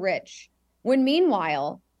tax the rich. When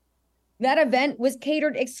meanwhile, that event was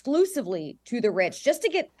catered exclusively to the rich, just to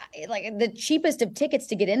get like the cheapest of tickets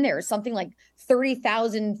to get in there is something like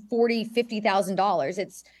 $30,000, $40,000,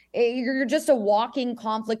 $50,000. You're just a walking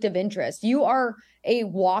conflict of interest. You are a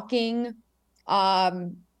walking,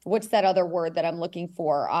 what's that other word that I'm looking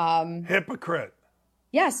for? Hypocrite.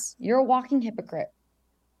 Yes, you're a walking hypocrite.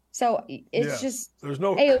 So it's just, there's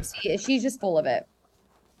no AOC, she's just full of it.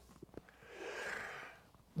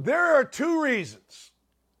 There are two reasons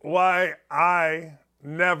why I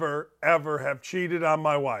never, ever have cheated on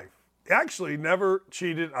my wife. Actually, never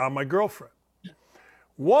cheated on my girlfriend.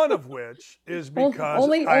 One of which is because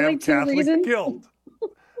I have Catholic guilt.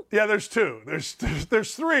 Yeah, there's two.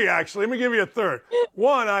 There's three, actually. Let me give you a third.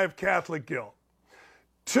 One, I have Catholic guilt.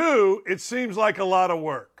 Two, it seems like a lot of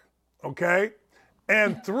work, okay?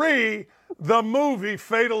 And three, the movie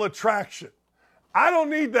Fatal Attraction. I don't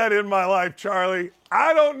need that in my life, Charlie.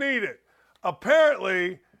 I don't need it.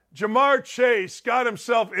 Apparently, Jamar Chase got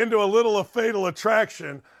himself into a little of Fatal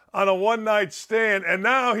Attraction on a one-night stand, and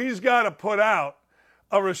now he's got to put out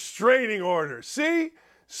a restraining order. See,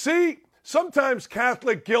 sometimes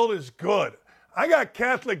Catholic guilt is good. I got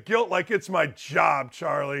Catholic guilt like it's my job,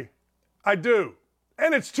 Charlie. I do.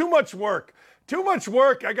 And it's too much work. Too much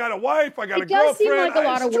work. I got a wife. I got a girlfriend. It does seem like a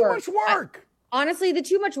lot of work. It's too much work. Honestly, the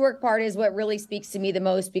too much work part is what really speaks to me the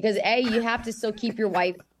most because you have to still keep your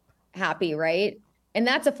wife happy, right? And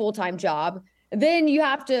that's a full-time job. Then you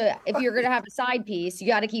have to, if you're going to have a side piece, you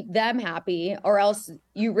got to keep them happy or else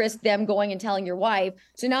you risk them going and telling your wife.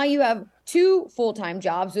 So now you have two full-time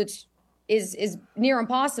jobs, which is near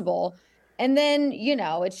impossible. And then,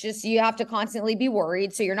 it's just you have to constantly be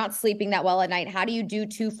worried. So you're not sleeping that well at night. How do you do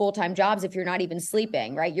two full-time jobs if you're not even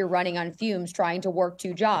sleeping, right? You're running on fumes trying to work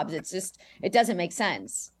two jobs. It doesn't make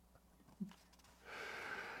sense.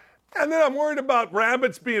 And then I'm worried about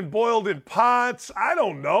rabbits being boiled in pots. I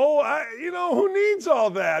don't know. Who needs all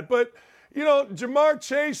that? But, Jamar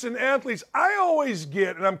Chase and athletes, I always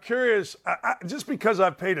get, and I'm curious, just because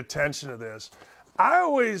I've paid attention to this,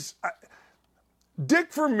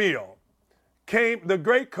 Dick Vermeil the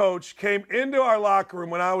great coach, came into our locker room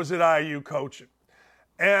when I was at IU coaching.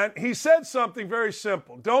 And he said something very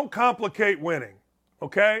simple. Don't complicate winning,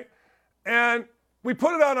 okay? And we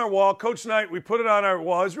put it on our wall. Coach Knight, we put it on our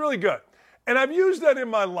wall. It's really good. And I've used that in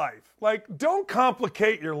my life. Like, don't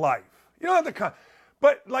complicate your life. You don't have to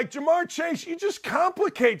but like Jamar Chase, you just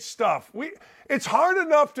complicate stuff. It's hard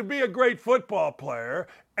enough to be a great football player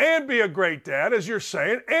and be a great dad, as you're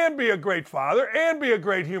saying, and be a great father, and be a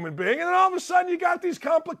great human being. And then all of a sudden you got these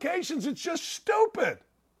complications. It's just stupid.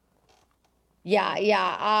 Yeah.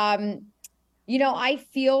 I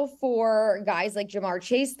feel for guys like Jamar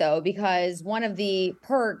Chase, though, because one of the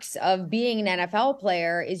perks of being an NFL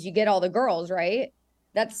player is you get all the girls, right?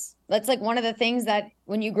 That's like one of the things that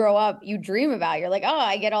when you grow up, you dream about. You're like, oh,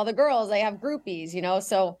 I get all the girls. I have groupies,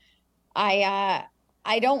 So I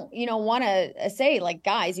don't, want to say like,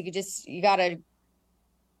 guys, you got to,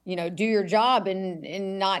 do your job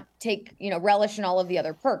and not take, relish in all of the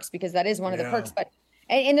other perks, because that is one of the perks. But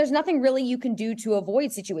and there's nothing really you can do to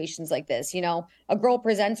avoid situations like this. A girl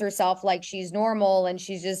presents herself like she's normal and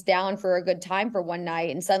she's just down for a good time for one night,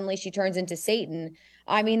 and suddenly she turns into Satan.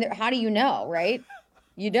 I mean, how do you know, right?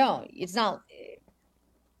 You don't. It's not.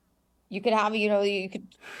 You could have, you could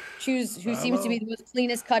choose who seems to be the most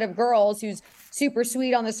cleanest cut of girls, who's super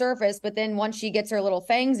sweet on the surface, but then once she gets her little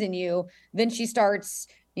fangs in you, then she starts,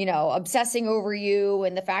 obsessing over you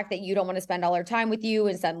and the fact that you don't want to spend all her time with you,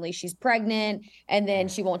 and suddenly she's pregnant, and then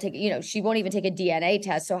she won't take, she won't even take a DNA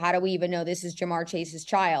test. So how do we even know this is Jamar Chase's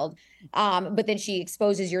child? But then she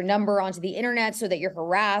exposes your number onto the internet so that you're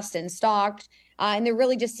harassed and stalked, and there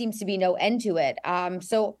really just seems to be no end to it.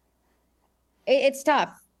 So it's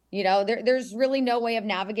tough. There's really no way of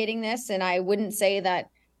navigating this. And I wouldn't say that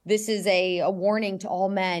this is a warning to all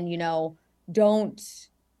men, don't,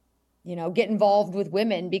 get involved with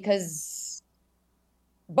women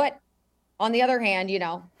but on the other hand,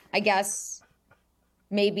 I guess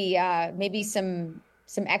maybe some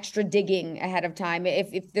extra digging ahead of time,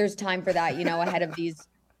 if there's time for that, ahead of these,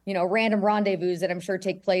 random rendezvous that I'm sure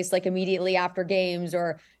take place like immediately after games,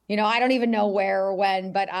 or, I don't even know where or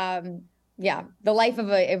when, but, yeah, the life of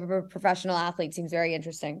a professional athlete seems very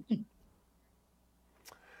interesting.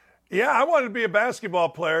 Yeah, I wanted to be a basketball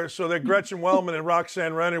player so that Gretchen Wellman and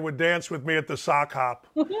Roxanne Renner would dance with me at the sock hop.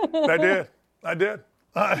 I did. I did.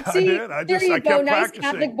 I kept nice practicing.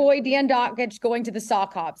 Catholic boy Dan Dockich going to the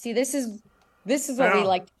sock hop. See, this is what we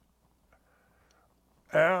like.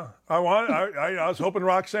 Yeah, I was hoping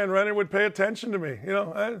Roxanne Renner would pay attention to me. You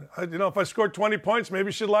know, if I scored 20 points,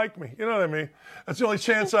 maybe she'd like me. You know what I mean? That's the only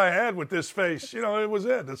chance I had with this face. You know, it was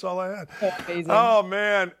it. That's all I had. Amazing. Oh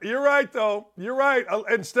man, you're right though. You're right.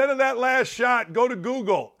 Instead of that last shot, go to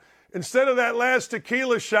Google. Instead of that last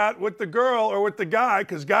tequila shot with the girl or with the guy,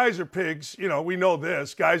 because guys are pigs. You know, we know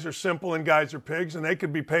this. Guys are simple and guys are pigs, and they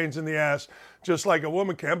could be pains in the ass just like a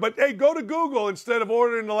woman can. But hey, go to Google instead of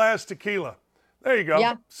ordering the last tequila. There you go.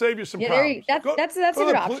 Yeah. Save you some problems. That's a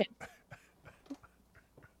good option.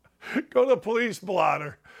 Go to the police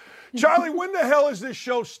blotter. Charly, when the hell is this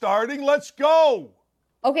show starting? Let's go.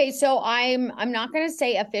 Okay, so I'm not going to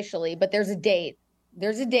say officially, but there's a date.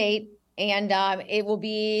 There's a date, and it will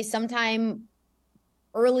be sometime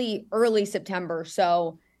early September.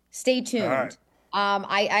 So stay tuned. All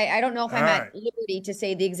right. I don't know if I'm at liberty to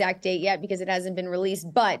say the exact date yet because it hasn't been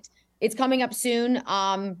released, but it's coming up soon.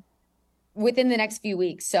 Within the next few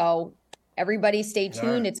weeks. So everybody stay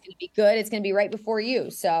tuned. Right. It's going to be good. It's going to be right before you.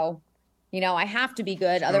 So, you know, I have to be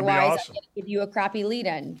good. Otherwise, awesome. I'm going to give you a crappy lead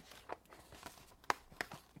in.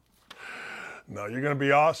 No, you're going to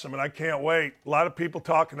be awesome. And I can't wait. A lot of people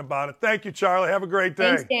talking about it. Thank you, Charly. Have a great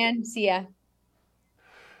day. Thanks, Dan. See ya.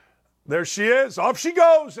 There she is. Off she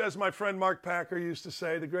goes, as my friend Mark Packer used to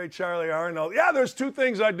say, the great Charly Arnolt. Yeah, there's two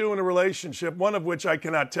things I do in a relationship, one of which I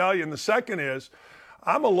cannot tell you. And the second is,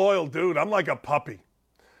 I'm a loyal dude. I'm like a puppy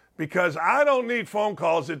because I don't need phone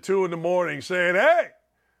calls at 2 a.m. saying, hey,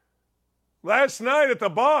 last night at the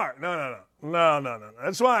bar. No.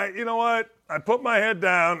 That's why, you know what? I put my head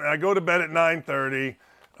down and I go to bed at 9:30.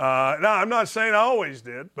 Now, I'm not saying I always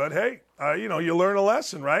did, but hey, you learn a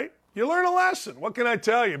lesson, right? You learn a lesson. What can I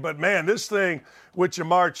tell you? But man, this thing with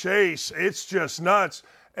Jamar Chase, it's just nuts.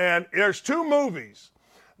 And there's two movies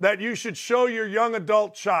that you should show your young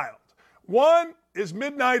adult child. One is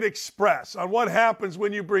Midnight Express on what happens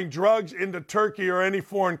when you bring drugs into Turkey or any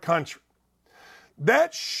foreign country.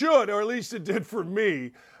 That should, or at least it did for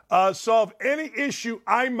me, solve any issue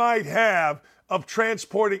I might have of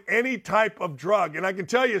transporting any type of drug. And I can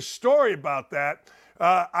tell you a story about that.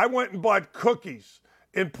 I went and bought cookies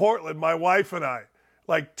in Portland, my wife and I,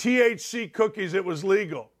 like THC cookies. It was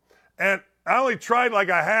legal. And I only tried like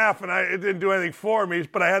a half and it didn't do anything for me,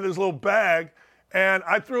 but I had this little bag. And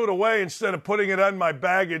I threw it away instead of putting it on my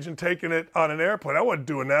baggage and taking it on an airplane. I wasn't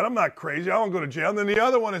doing that. I'm not crazy. I won't go to jail. And then the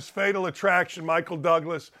other one is Fatal Attraction, Michael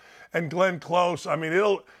Douglas and Glenn Close. I mean,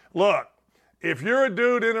 look, if you're a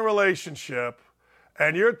dude in a relationship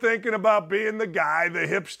and you're thinking about being the guy, the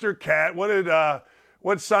hipster cat,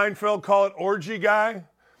 what Seinfeld call it, orgy guy?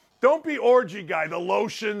 Don't be orgy guy. The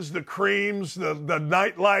lotions, the creams, the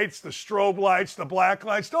night lights, the strobe lights, the black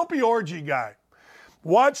lights. Don't be orgy guy.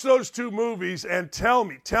 Watch those two movies and tell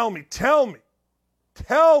me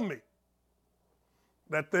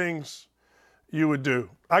that things you would do.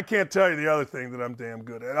 I can't tell you the other thing that I'm damn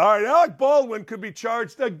good at. All right, Alec Baldwin could be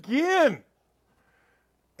charged again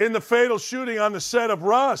in the fatal shooting on the set of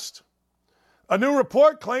Rust. A new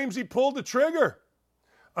report claims he pulled the trigger.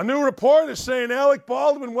 A new report is saying Alec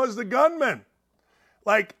Baldwin was the gunman.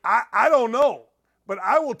 Like, I don't know, but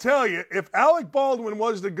I will tell you, if Alec Baldwin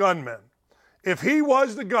was the gunman, if he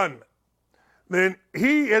was the gunman, then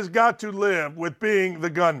he has got to live with being the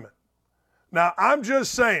gunman. Now, I'm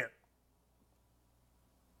just saying.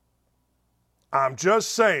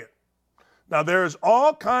 Now, there's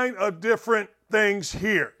all kind of different things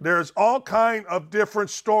here. There's all kind of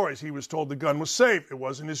different stories. He was told the gun was safe. It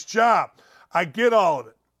wasn't his job. I get all of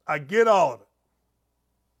it.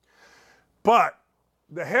 But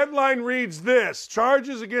the headline reads this: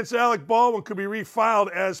 charges against Alec Baldwin could be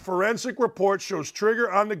refiled as forensic report shows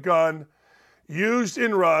trigger on the gun used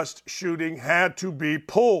in Rust shooting had to be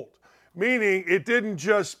pulled. Meaning it didn't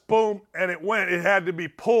just boom and it went. It had to be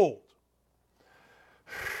pulled.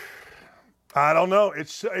 I don't know.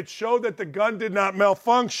 It showed that the gun did not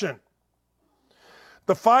malfunction.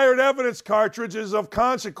 The fired evidence cartridge is of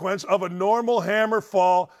consequence of a normal hammer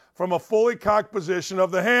fall from a fully cocked position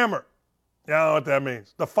of the hammer. Yeah, I don't know what that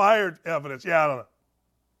means. The fired evidence. Yeah, I don't know.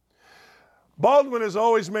 Baldwin has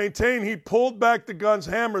always maintained he pulled back the gun's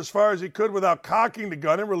hammer as far as he could without cocking the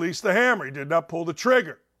gun and released the hammer. He did not pull the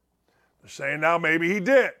trigger. They're saying now maybe he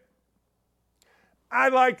did. I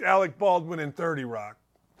liked Alec Baldwin in 30 Rock.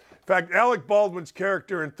 In fact, Alec Baldwin's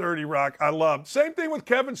character in 30 Rock, I loved. Same thing with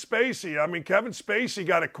Kevin Spacey. I mean, Kevin Spacey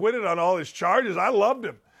got acquitted on all his charges. I loved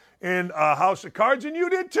him in House of Cards, and you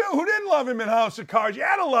did too. Who didn't love him in House of Cards? You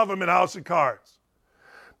had to love him in House of Cards.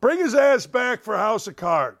 Bring his ass back for House of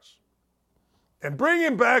Cards. And bring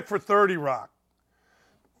him back for 30 Rock.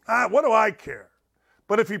 What do I care?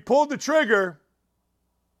 But if he pulled the trigger,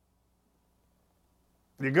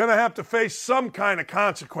 You're going to have to face some kind of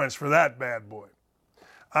consequence for that bad boy.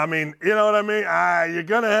 I mean, you know what I mean? You're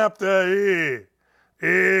going to have to.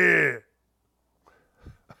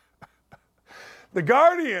 The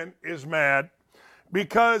Guardian is mad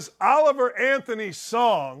because Oliver Anthony's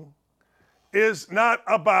song is not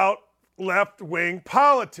about left-wing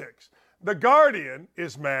politics. The Guardian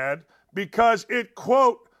is mad because it,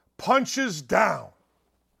 quote, punches down.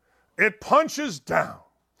 It punches down.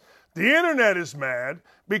 The internet is mad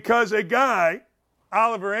because a guy,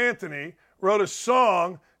 Oliver Anthony, wrote a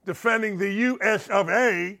song defending the US of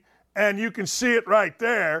A, and you can see it right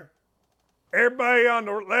there. Everybody on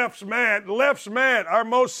the left's mad. The left's mad, our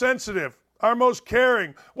most sensitive, our most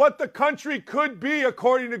caring. What the country could be,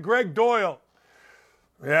 according to Greg Doyle.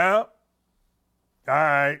 Yeah? All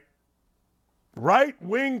right.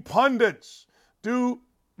 Right-wing pundits. Do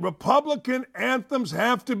Republican anthems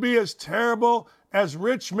have to be as terrible as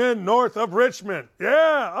Richmond, north of Richmond?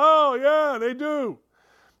 Yeah, oh yeah, they do.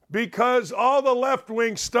 Because all the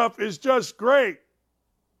left-wing stuff is just great.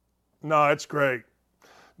 No, it's great.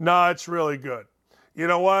 No, it's really good. You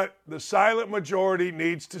know what? The silent majority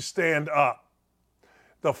needs to stand up.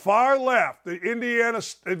 The far left, the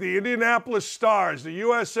Indianapolis Stars, the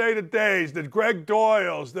USA Todays, the Greg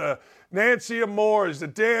Doyles, the Nancy Amores, the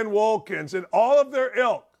Dan Wolkins, and all of their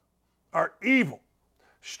ilk are evil.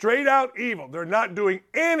 Straight out evil. They're not doing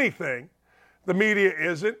anything. The media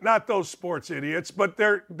isn't. Not those sports idiots, but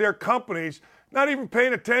their companies not even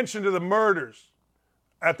paying attention to the murders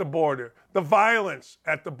at the border, the violence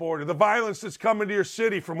at the border, the violence that's coming to your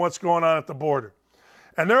city from what's going on at the border.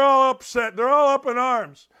 And they're all upset. They're all up in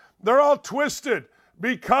arms. They're all twisted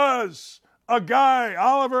because a guy,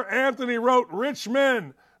 Oliver Anthony, wrote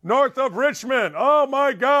Richmond, north of Richmond. Oh,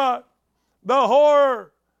 my God. The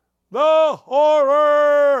horror. The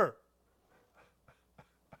horror.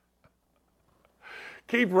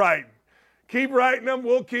 Keep writing. Keep writing them.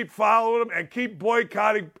 We'll keep following them and keep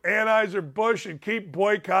boycotting Anheuser-Busch and keep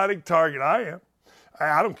boycotting Target. I am.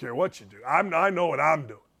 I don't care what you do. I know what I'm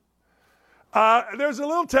doing. There's a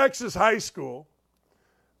little Texas high school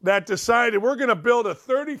that decided we're going to build a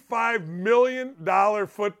 $35 million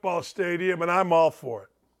football stadium, and I'm all for it.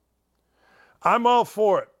 I'm all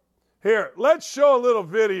for it. Here, let's show a little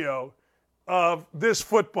video of this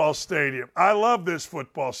football stadium. I love this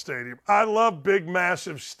football stadium. I love big,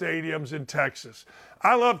 massive stadiums in Texas.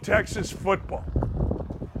 I love Texas football.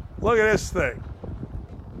 Look at this thing.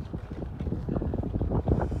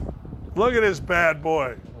 Look at this bad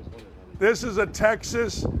boy. This is a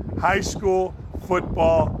Texas high school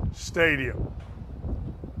football stadium.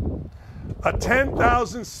 A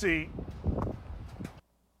 10,000 seat,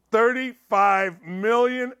 $35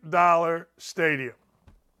 million stadium.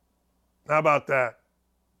 How about that?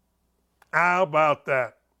 How about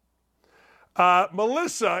that?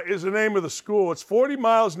 Melissa is the name of the school. It's 40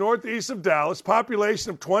 miles northeast of Dallas,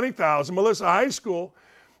 population of 20,000. Melissa High School,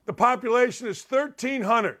 the population is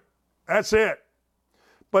 1,300. That's it.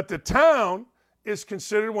 But the town is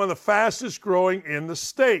considered one of the fastest growing in the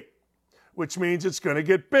state, which means it's going to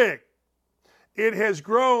get big. It has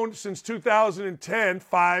grown since 2010,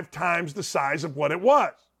 5 times the size of what it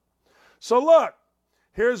was. So look,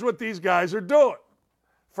 here's what these guys are doing.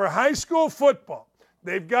 For high school football,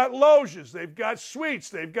 they've got loges, they've got suites,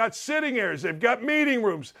 they've got sitting areas, they've got meeting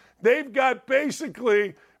rooms. They've got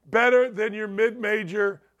basically better than your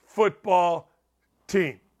mid-major football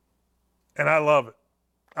team. And I love it.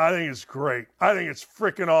 I think it's great. I think it's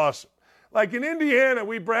freaking awesome. Like in Indiana,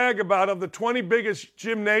 we brag about of the 20 biggest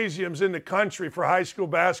gymnasiums in the country for high school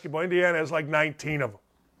basketball. Indiana has like 19 of them.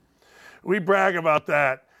 We brag about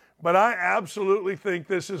that. But I absolutely think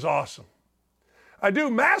this is awesome. I do.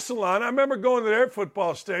 Massillon, I remember going to their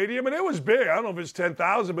football stadium, and it was big. I don't know if it's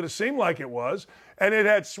 10,000, but it seemed like it was. And it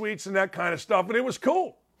had suites and that kind of stuff, and it was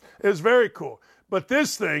cool. It was very cool. But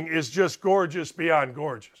this thing is just gorgeous beyond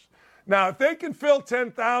gorgeous. Now, if they can fill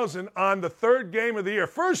 10,000 on the third game of the year,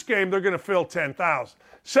 first game they're going to fill 10,000.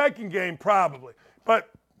 Second game probably. But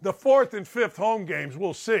the fourth and fifth home games,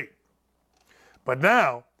 we'll see. But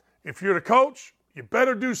now, if you're the coach, you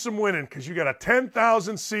better do some winning because you got a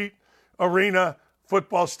 10,000-seat arena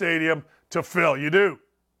football stadium to fill. You do.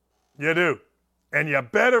 You do. And you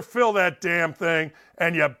better fill that damn thing,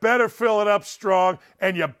 and you better fill it up strong,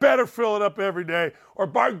 and you better fill it up every day, or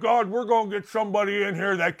by God, we're going to get somebody in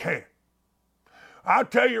here that can. I'll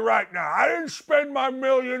tell you right now, I didn't spend my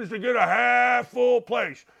millions to get a half-full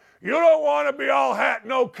place. You don't want to be all hat,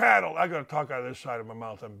 no cattle. I got to talk out of this side of my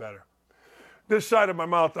mouth. I'm better. This side of my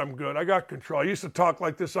mouth, I'm good. I got control. I used to talk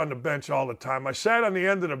like this on the bench all the time. I sat on the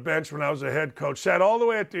end of the bench when I was a head coach, sat all the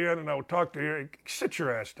way at the end, and I would talk to you. Sit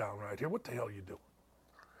your ass down right here. What the hell are you doing?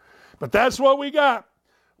 But that's what we got.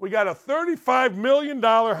 We got a $35 million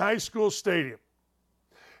high school stadium.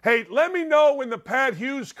 Hey, let me know when the Pat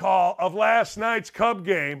Hughes call of last night's Cub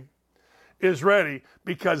game is ready,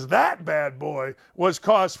 because that bad boy was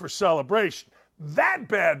cause for celebration. That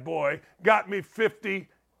bad boy got me 50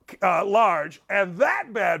 large, and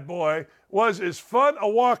that bad boy was as fun a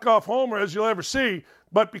walk-off homer as you'll ever see,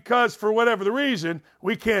 but because for whatever the reason,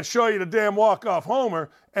 we can't show you the damn walk-off homer,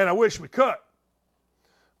 and I wish we could.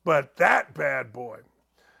 But that bad boy.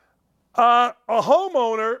 A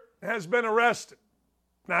homeowner has been arrested.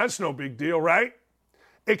 Now, that's no big deal, right?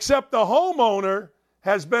 Except the homeowner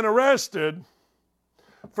has been arrested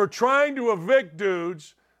for trying to evict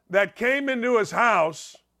dudes that came into his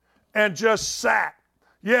house and just sat.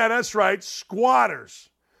 Yeah, that's right, squatters.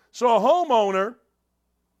 So a homeowner,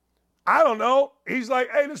 I don't know, he's like,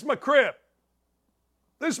 hey, this is my crib.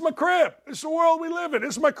 This is my crib. This is the world we live in.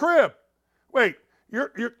 This is my crib. Wait,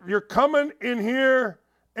 you're coming in here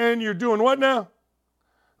and you're doing what now?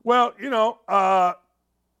 Well,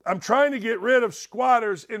 I'm trying to get rid of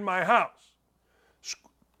squatters in my house.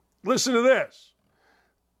 Listen to this.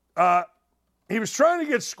 He was trying to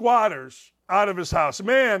get squatters out of his house. A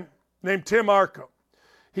man named Tim Arco.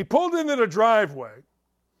 He pulled into the driveway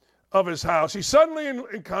of his house. He suddenly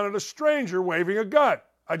encountered a stranger waving a gun.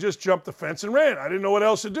 I just jumped the fence and ran. I didn't know what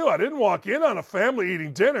else to do. I didn't walk in on a family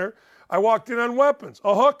eating dinner. I walked in on weapons,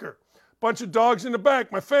 a hooker, bunch of dogs in the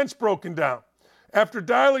back, my fence broken down. After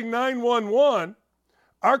dialing 911,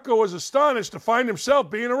 Arco was astonished to find himself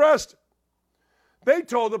being arrested. They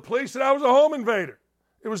told the police that I was a home invader.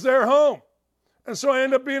 It was their home. And so I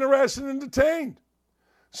ended up being arrested and detained.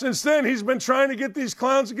 Since then, he's been trying to get these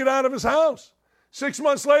clowns to get out of his house. 6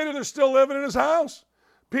 months later, they're still living in his house.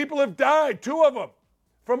 People have died, 2 of them,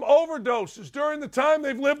 from overdoses during the time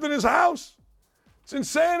they've lived in his house. It's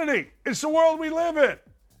insanity. It's the world we live in.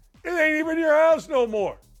 It ain't even your house no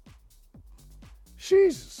more.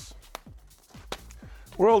 Jesus.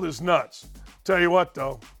 World is nuts. Tell you what,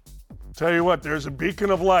 though. Tell you what, there's a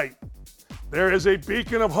beacon of light. There is a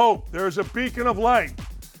beacon of hope. There is a beacon of light.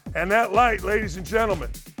 And that light, ladies and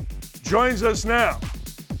gentlemen, joins us now.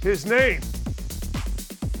 His name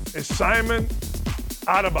is Simon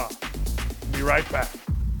Ateba. Be right back.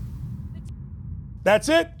 That's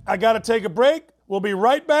it. I got to take a break. We'll be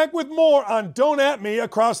right back with more on Don't At Me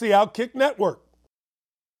across the Outkick Network.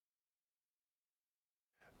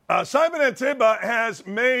 Simon Ateba has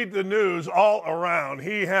made the news all around.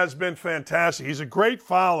 He has been fantastic. He's a great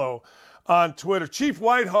follow on Twitter. Chief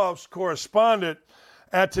White House correspondent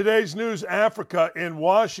at Today's News Africa in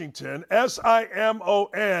Washington.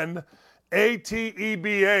 SimonAteba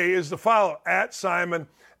is the follow at Simon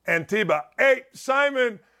Ateba. Hey,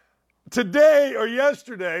 Simon, today or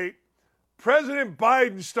yesterday, President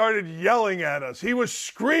Biden started yelling at us. He was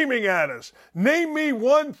screaming at us. Name me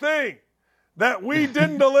one thing that we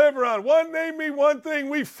didn't deliver on. Name me one thing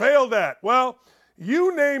we failed at. Well,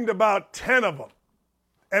 you named about 10 of them,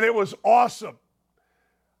 and it was awesome.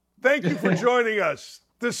 Thank you for joining us.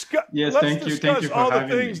 Let's discuss all the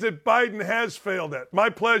things that Biden has failed at. My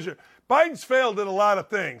pleasure. Biden's failed at a lot of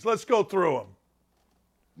things. Let's go through them.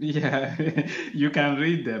 Yeah, you can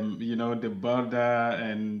read them, the border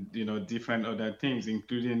and, different other things,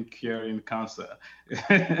 including curing cancer.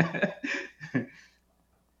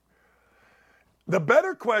 The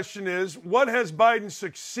better question is, what has Biden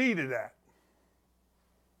succeeded at?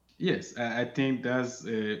 Yes, I think that's,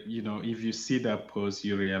 if you see that post,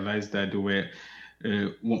 you realize that there were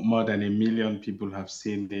more than 1 million people have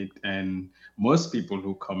seen it. And most people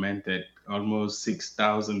who commented, almost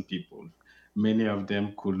 6,000 people, many of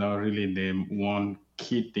them could not really name one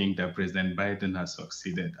key thing that President Biden has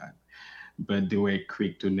succeeded at. But they were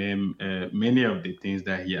quick to name many of the things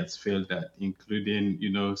that he has failed at, including,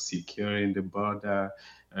 securing the border,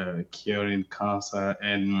 curing cancer,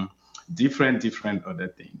 and different other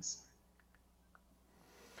things.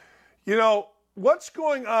 What's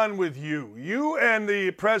going on with you? You and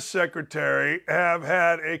the press secretary have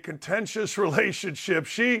had a contentious relationship.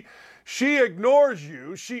 She ignores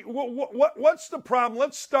you. What's the problem?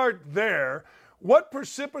 Let's start there. What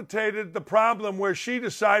precipitated the problem where she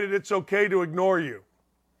decided it's okay to ignore you?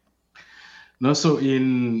 No, so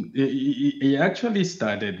it actually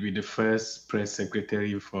started with the first press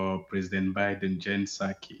secretary for President Biden, Jen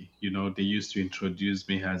Psaki. They used to introduce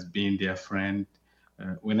me as being their friend.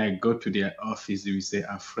 When I go to their office, they will say,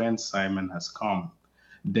 "Our friend Simon has come."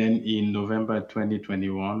 Then in November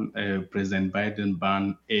 2021, President Biden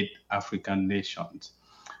banned 8 African nations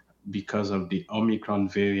because of the Omicron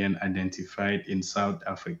variant identified in South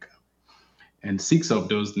Africa. And 6 of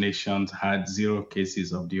those nations had 0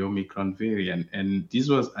 cases of the Omicron variant. And this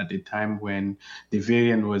was at the time when the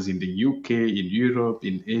variant was in the UK, in Europe,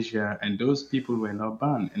 in Asia, and those people were not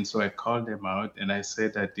banned. And so I called them out and I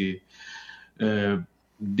said that the uh,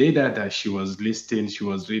 data that she was listing, she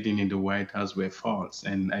was reading in the White House were false,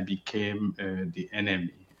 and I became the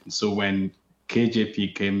enemy. And so when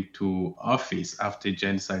KJP came to office after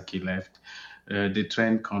Jen Psaki left, the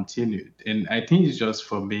trend continued. And I think it's just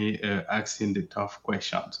for me asking the tough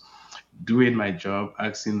questions, doing my job,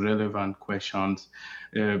 asking relevant questions.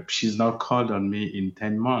 She's now called on me in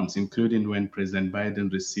 10 months, including when President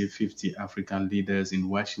Biden received 50 African leaders in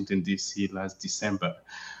Washington, D.C. last December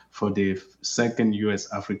for the second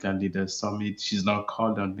U.S. African Leaders Summit. She's now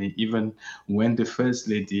called on me, even when the First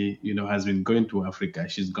Lady, has been going to Africa.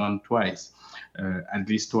 She's gone twice, at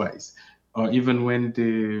least twice. Or even when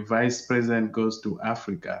the Vice President goes to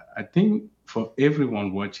Africa. I think for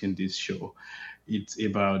everyone watching this show, it's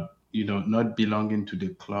about not belonging to the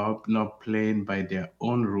club, not playing by their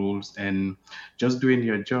own rules, and just doing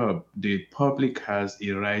your job. The public has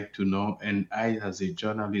a right to know, and I, as a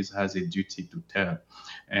journalist, has a duty to tell.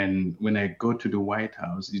 And when I go to the White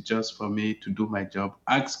House, it's just for me to do my job,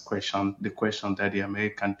 ask the question that the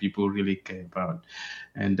American people really care about.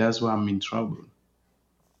 And that's why I'm in trouble.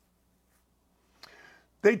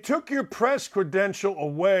 They took your press credential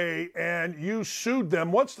away and you sued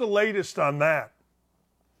them. What's the latest on that?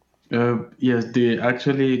 Yes, they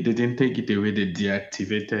didn't take it away. They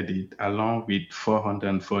deactivated it along with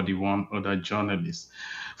 441 other journalists.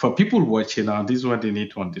 For people watching now, this is what they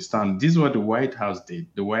need to understand. This is what the White House did.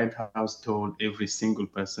 The White House told every single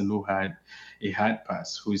person who had a hard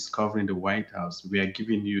pass, who is covering the White House, we are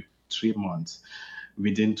giving you 3 months.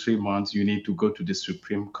 Within 3 months, you need to go to the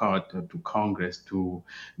Supreme Court or to Congress to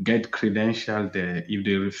get credentialed there. If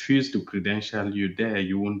they refuse to credential you there,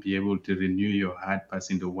 you won't be able to renew your hard pass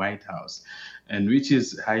in the White House, and which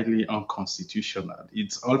is highly unconstitutional.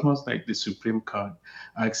 It's almost like the Supreme Court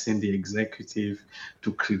asking the executive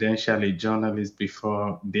to credential a journalist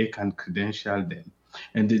before they can credential them.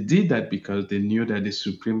 And they did that because they knew that the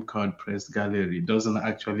Supreme Court Press Gallery doesn't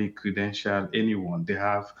actually credential anyone. They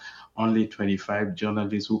have only 25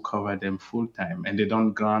 journalists who cover them full time, and they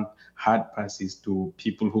don't grant hard passes to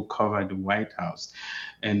people who cover the White House.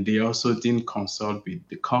 And they also didn't consult with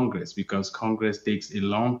the Congress because Congress takes a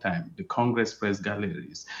long time. The Congress Press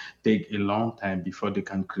Galleries take a long time before they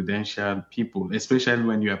can credential people, especially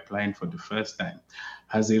when you're applying for the first time.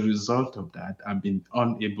 As a result of that,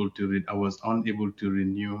 I was unable to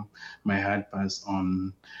renew my hard pass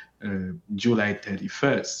on July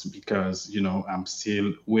 31st because, I'm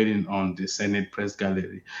still waiting on the Senate Press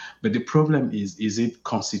Gallery. But the problem is it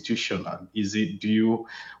constitutional?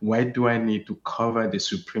 Why do I need to cover the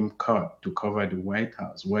Supreme Court to cover the White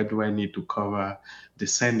House? Why do I need to cover the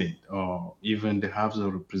Senate or even the House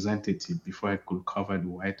of Representatives before I could cover the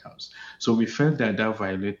White House? So we felt that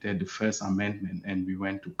violated the First Amendment, and we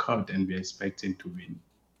went to court, and we're expecting to win.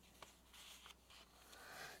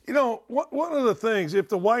 One of the things, if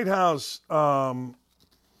the White House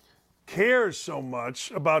cares so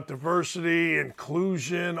much about diversity,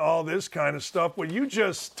 inclusion, all this kind of stuff, what you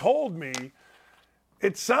just told me,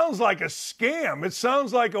 it sounds like a scam. It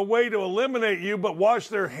sounds like a way to eliminate you, but wash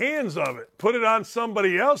their hands of it. Put it on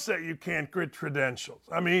somebody else that you can't get credentials.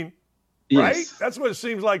 I mean, yes. Right? That's what it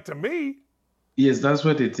seems like to me. Yes, that's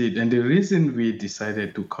what it did. And the reason we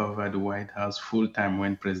decided to cover the White House full time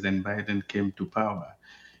when President Biden came to power,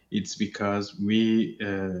 it's because we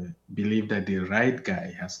believe that the right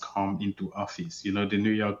guy has come into office. The New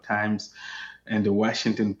York Times and the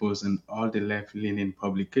Washington Post and all the left-leaning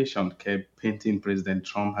publications kept painting President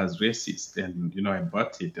Trump as racist. And, I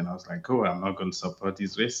bought it and I was like, I'm not going to support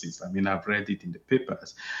this racist. I mean, I've read it in the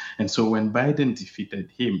papers. And so when Biden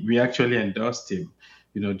defeated him, we actually endorsed him,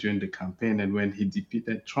 during the campaign. And when he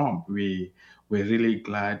defeated Trump, we were really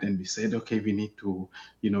glad, and we said, okay, we need to,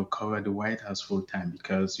 cover the White House full time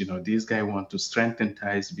because, this guy wants to strengthen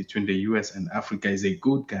ties between the U.S. and Africa. He's a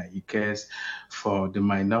good guy. He cares for the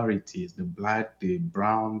minorities, the Black, the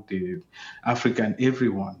brown, the African,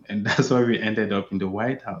 everyone. And that's why we ended up in the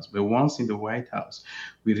White House. But once in the White House,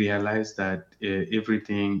 we realized that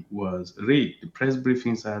everything was rigged. The press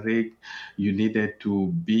briefings are rigged. You needed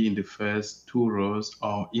to be in the first 2 rows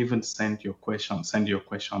or even send your questions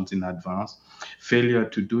in advance. Failure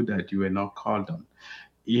to do that, you were not called on.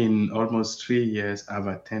 In almost 3 years, I've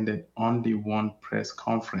attended only one press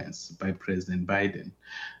conference by President Biden.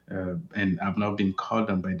 And I've not been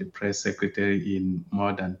called on by the press secretary in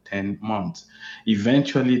more than 10 months.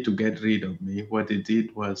 Eventually, to get rid of me, what they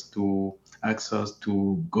did was to asked us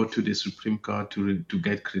to go to the Supreme Court to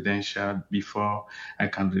get credentialed before I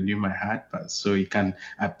can renew my hard pass. So it can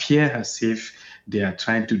appear as if they are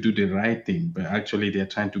trying to do the right thing, but actually they're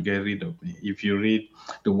trying to get rid of me. If you read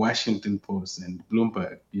the Washington Post and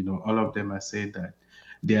Bloomberg, all of them are saying that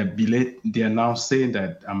they are now saying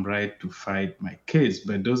that I'm right to fight my case,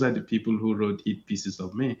 but those are the people who wrote hit pieces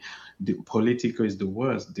of me. The Politico is the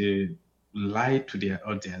worst. They lied to their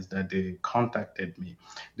audience that they contacted me.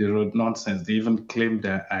 They wrote nonsense. They even claimed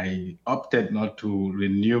that I opted not to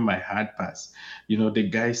renew my hard pass. The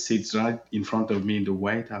guy sits right in front of me in the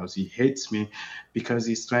White House. He hates me because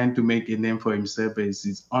he's trying to make a name for himself, but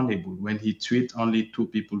he's unable. When he tweets, only 2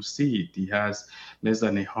 people see it. He has less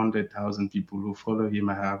than 100,000 people who follow him.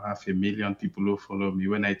 I have 500,000 people who follow me.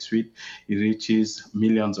 When I tweet, he reaches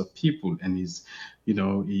millions of people, and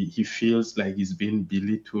he feels like he's being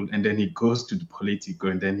belittled, and then he goes to the Politico,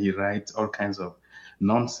 and then he writes all kinds of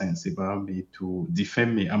nonsense about me to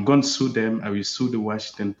defend me. I'm going to sue them. I will sue the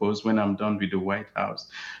Washington Post when I'm done with the White House.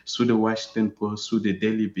 Sue the Washington Post, sue the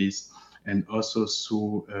Daily Beast, and also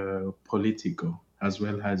sue Politico, as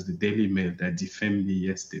well as the Daily Mail that defamed me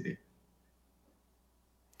yesterday.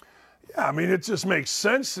 Yeah, I mean, it just makes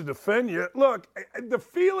sense to defend you. Look, the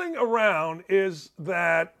feeling around is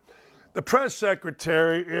that the press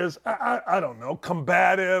secretary is, I don't know,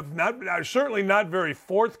 combative, certainly not very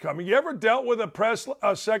forthcoming. You ever dealt with a press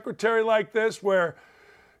secretary like this where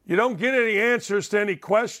you don't get any answers to any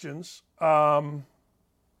questions?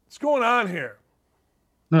 What's going on here?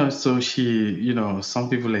 No, so she, some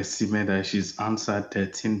people estimate that she's answered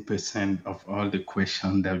 13% of all the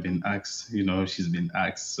questions that have been asked. She's been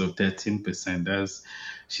asked. So 13%,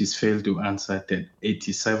 she's failed to answer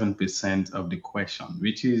 87% of the question,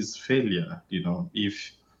 which is failure.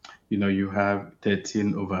 If, you have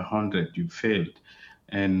 13 over 100, you failed.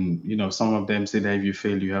 And, some of them say that if you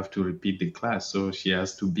fail, you have to repeat the class. So she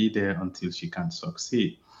has to be there until she can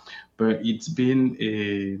succeed. But it's been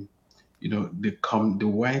the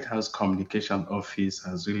White House Communication Office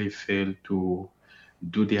has really failed to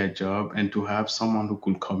do their job and to have someone who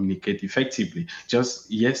could communicate effectively.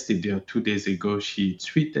 Just yesterday or 2 days ago, she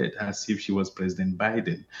tweeted as if she was President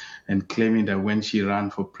Biden and claiming that when she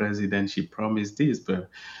ran for president, she promised this. But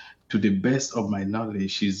to the best of my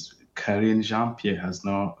knowledge, Karine Jean-Pierre has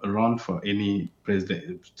not run for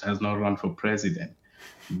president,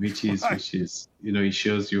 which is, it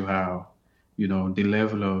shows you how, the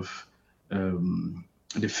level of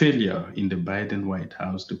the failure in the Biden White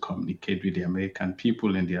House to communicate with the American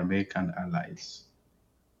people and the American allies.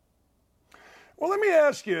 Well, let me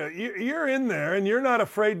ask you, you're in there and you're not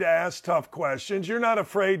afraid to ask tough questions. You're not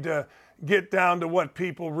afraid to get down to what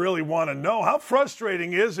people really want to know. How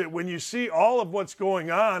frustrating is it when you see all of what's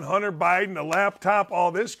going on, Hunter Biden, a laptop,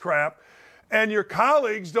 all this crap, and your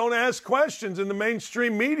colleagues don't ask questions in the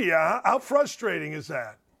mainstream media? How frustrating is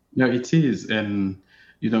that? No, it is. And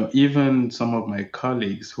even some of my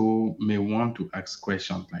colleagues who may want to ask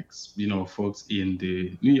questions, like, folks in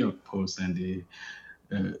the New York Post and the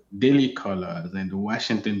Daily Callers and the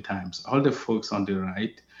Washington Times, all the folks on the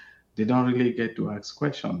right, they don't really get to ask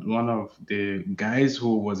questions. One of the guys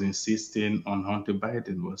who was insisting on Hunter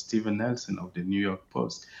Biden was Stephen Nelson of the New York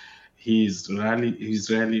Post. He's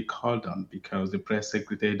rarely called on because the press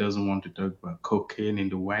secretary doesn't want to talk about cocaine in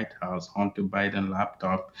the White House, Hunter Biden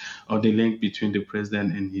laptop, or the link between the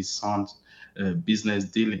president and his son's business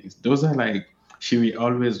dealings. Those are she will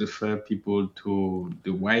always refer people to the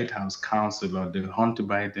White House counsel or the Hunter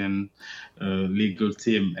Biden legal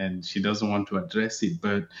team, and she doesn't want to address it.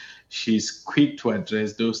 But she's quick to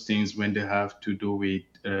address those things when they have to do with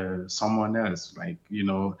someone else, like,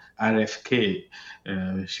 RFK.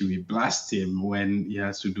 She will blast him when he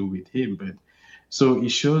has to do with him. But so it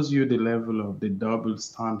shows you the level of the double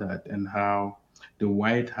standard and how the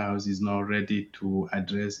White House is not ready to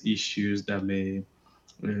address issues that may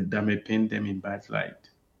paint them in bad light.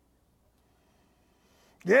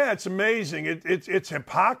 Yeah, it's amazing. It's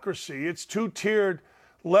hypocrisy. It's two-tiered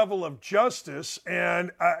level of justice.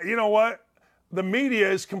 And you know what? The media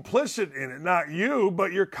is complicit in it. Not you,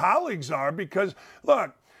 but your colleagues are. Because,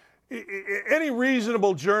 look, any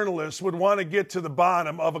reasonable journalist would want to get to the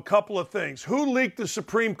bottom of a couple of things. Who leaked the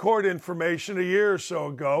Supreme Court information a year or so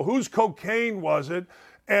ago? Whose cocaine was it?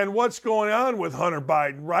 And what's going on with Hunter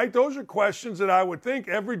Biden, right? Those are questions that I would think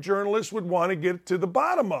every journalist would want to get to the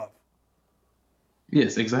bottom of.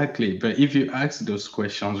 Yes, exactly. But if you ask those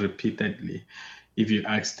questions repeatedly, if you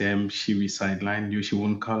ask them, she will sideline you. She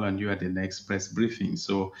won't call on you at the next press briefing.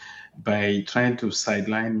 So by trying to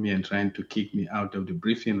sideline me and trying to kick me out of the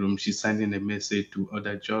briefing room, she's sending a message to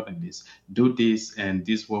other journalists: do this, and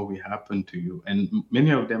this what will happen to you. And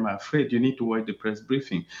many of them are afraid. You need to watch the press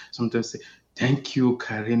briefing. Sometimes say, thank you,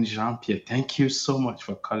 Karine Jean-Pierre. Thank you so much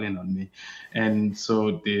for calling on me. And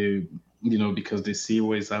so they, because they see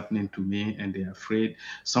what is happening to me and they're afraid.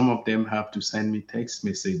 Some of them have to send me text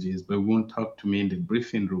messages, but won't talk to me in the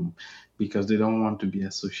briefing room because they don't want to be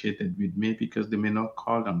associated with me because they may not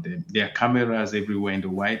call on them. There are cameras everywhere in the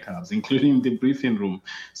White House, including the briefing room.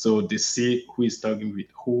 So they see who is talking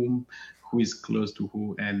with whom, who is close to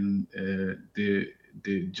who, and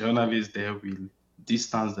the journalists there will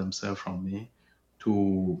distance themselves from me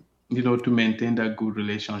to to maintain that good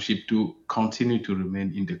relationship, to continue to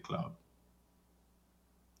remain in the club.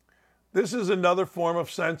 This is another form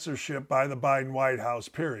of censorship by the Biden White House,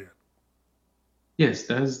 period. Yes,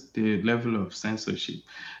 that's the level of censorship.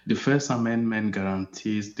 The First Amendment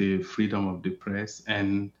guarantees the freedom of the press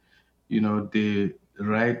and, the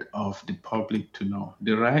right of the public to know.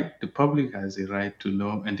 The public has a right to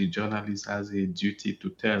know, and the journalist has a duty to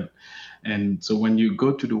tell. And so when you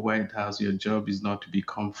go to the White House, your job is not to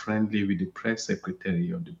become friendly with the press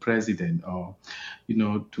secretary or the president or,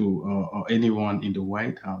 or anyone in the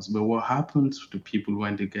White House. But what happens to people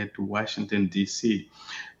when they get to Washington, D.C.,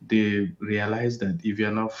 they realize that if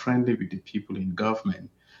you're not friendly with the people in government,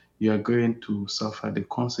 you are going to suffer the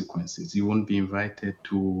consequences. You won't be invited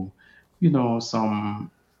to, you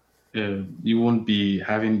won't be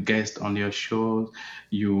having guests on your show.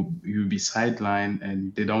 You'll be sidelined,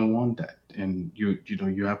 and they don't want that. And you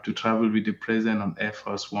have to travel with the president on Air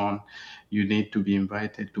Force One. You need to be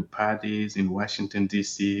invited to parties in Washington,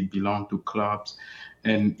 D.C., belong to clubs.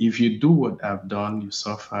 And if you do what I've done, you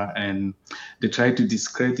suffer. And they try to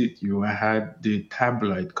discredit you. I had the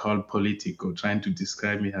tabloid called Politico trying to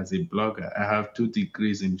describe me as a blogger. I have 2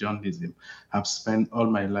 degrees in journalism. I've spent all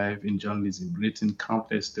my life in journalism, written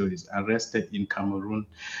countless stories, arrested in Cameroon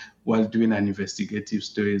while doing an investigative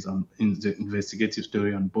story on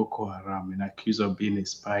Boko Haram and accused of being a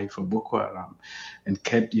spy for Boko Haram and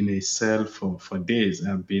kept in a cell for days.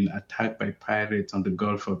 I've been attacked by pirates on the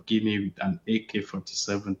Gulf of Guinea with an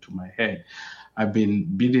AK-47 to my head. I've been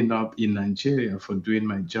beaten up in Nigeria for doing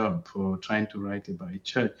my job, for trying to write about a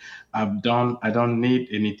church. I don't need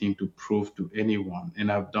anything to prove to anyone. And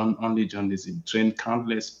I've done only journalism, trained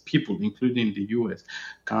countless people, including the US,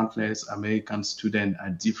 countless American students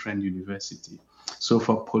at different universities. So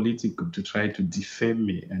for Politico to try to defame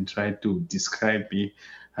me and try to describe me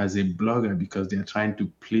as a blogger because they're trying to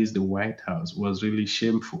please the White House was really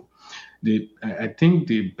shameful. I think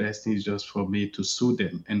the best thing is just for me to sue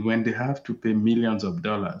them. And when they have to pay millions of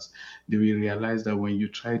dollars, they will realize that when you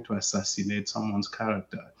try to assassinate someone's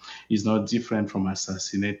character, it's not different from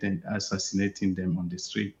assassinating them on the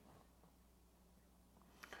street.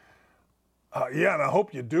 Yeah, and I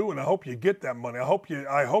hope you do, and I hope you get that money.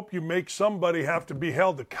 I hope you make somebody have to be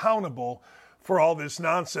held accountable for all this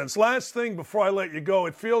nonsense. Last thing before I let you go,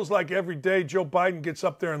 it feels like every day Joe Biden gets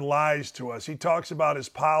up there and lies to us. He talks about his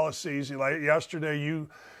policies. Like yesterday, you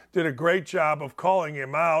did a great job of calling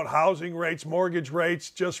him out. Housing rates, mortgage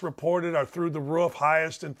rates, just reported, are through the roof,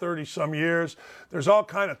 highest in 30-some years. There's all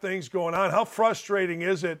kind of things going on. How frustrating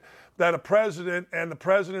is it that a president and the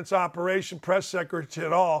president's operation, press secretary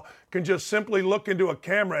at all, can just simply look into a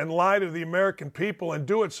camera and lie to the American people and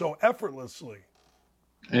do it so effortlessly?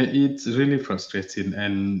 It's really frustrating.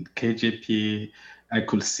 And KJP, I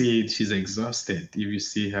could see it. She's exhausted. If you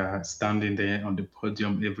see her standing there on the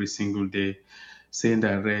podium every single day, saying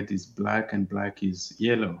that red is black and black is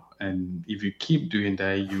yellow. And if you keep doing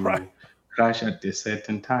that, you crash at a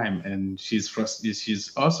certain time. And she's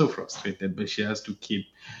also frustrated, but she has to keep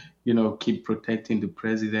protecting the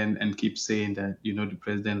president and keep saying that, the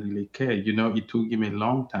president really cares. It took him a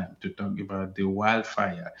long time to talk about the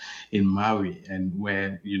wildfire in Maui, and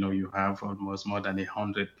where, you have almost more than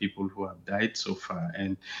 100 people who have died so far.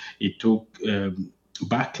 And it took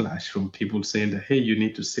backlash from people saying that, hey, you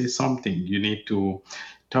need to say something. You need to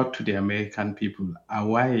talk to the American people.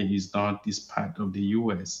 Hawaii is part of the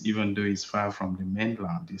U.S., even though it's far from the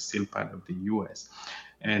mainland, it's still part of the U.S.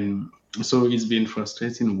 And so it's been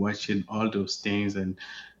frustrating watching all those things and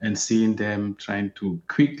seeing them trying to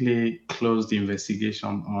quickly close the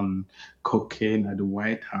investigation on cocaine at the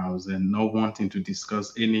White House and not wanting to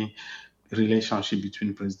discuss any relationship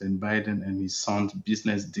between President Biden and his son's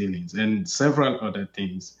business dealings and several other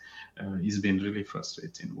things. It's been really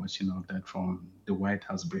frustrating watching all that from the White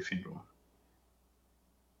House briefing room.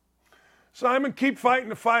 Simon, keep fighting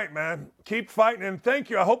the fight, man. Keep fighting. And thank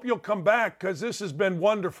you. I hope you'll come back because this has been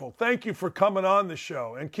wonderful. Thank you for coming on the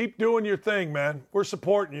show. And keep doing your thing, man. We're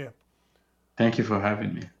supporting you. Thank you for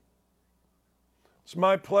having me. It's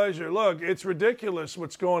my pleasure. Look, it's ridiculous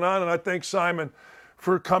what's going on. And I thank Simon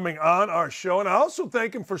for coming on our show. And I also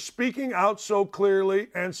thank him for speaking out so clearly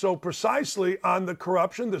and so precisely on the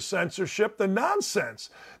corruption, the censorship, the nonsense,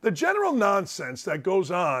 the general nonsense that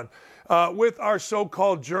goes on with our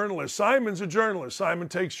so-called journalists. Simon's a journalist. Simon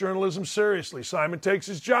takes journalism seriously. Simon takes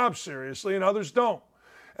his job seriously, and others don't.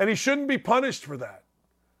 And he shouldn't be punished for that.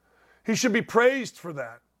 He should be praised for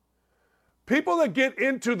that. People that get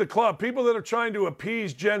into the club, people that are trying to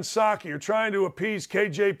appease Jen Psaki or trying to appease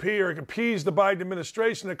KJP or appease the Biden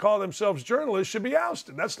administration that call themselves journalists should be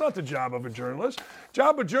ousted. That's not the job of a journalist.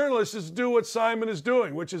 Job of a journalist is to do what Simon is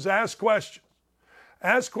doing, which is ask questions.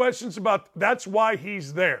 Ask questions about, that's why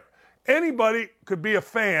he's there. Anybody could be a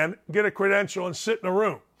fan, get a credential, and sit in a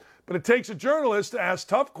room. But it takes a journalist to ask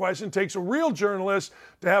tough questions. It takes a real journalist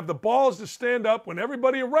to have the balls to stand up when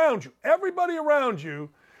everybody around you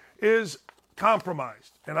is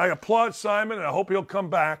compromised. And I applaud Simon, and I hope he'll come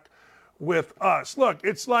back with us. Look,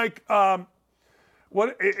 it's like,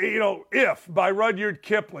 If by Rudyard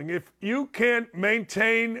Kipling, if you can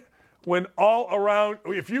maintain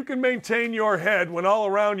your head when all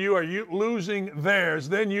around you are losing theirs,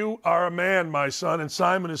 then you are a man, my son. And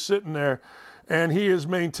Simon is sitting there, and he is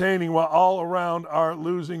maintaining while all around are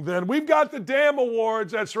losing. Then we've got the damn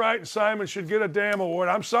awards. That's right, and Simon should get a damn award.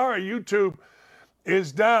 I'm sorry, YouTube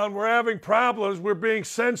is down. We're having problems. We're being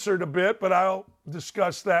censored a bit, but I'll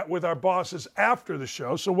discuss that with our bosses after the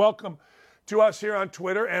show. So welcome to us here on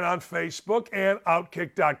Twitter and on Facebook and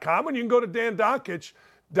Outkick.com. And you can go to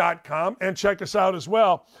DanDakich.com and check us out as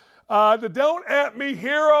well. The Don't At Me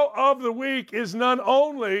hero of the week is none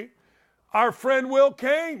only our friend Will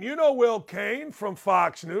Cain. You know Will Cain from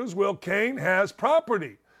Fox News. Will Cain has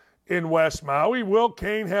property in West Maui. Will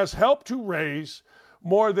Cain has helped to raise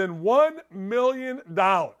more than $1 million.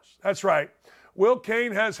 That's right. Will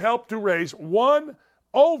Cain has helped to raise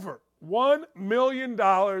over $1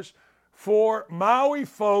 million for Maui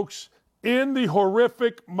folks in the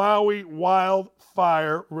horrific Maui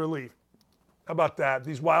wildfire relief. How about that?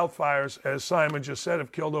 These wildfires, as Simon just said,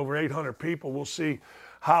 have killed over 800 people. We'll see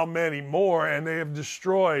how many more, and they have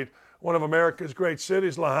destroyed one of America's great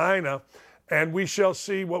cities, Lahaina, and we shall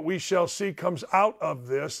see what we shall see comes out of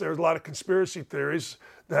this. There's a lot of conspiracy theories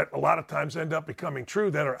that a lot of times end up becoming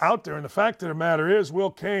true that are out there, and the fact of the matter is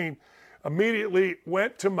Will Cain immediately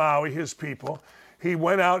went to Maui, his people. He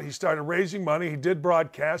went out, he started raising money, he did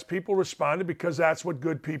broadcast, people responded because that's what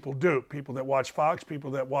good people do. People that watch Fox,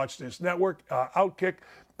 people that watch this network, Outkick,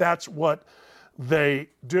 that's what they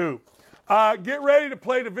do. Get ready to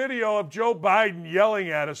play the video of Joe Biden yelling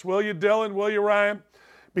at us, will you, Dylan, will you, Ryan?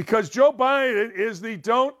 Because Joe Biden is the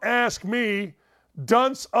Don't Ask Me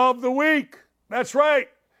Dunce of the Week. That's right,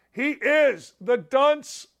 he is the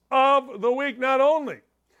Dunce of the Week. Not only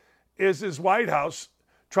is his White House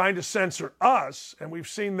trying to censor us, and we've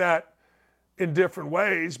seen that in different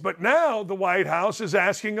ways, but now the White House is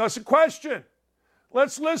asking us a question.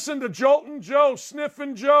 Let's listen to Joltin' Joe,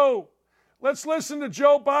 Sniffin' Joe. Let's listen to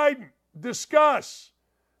Joe Biden discuss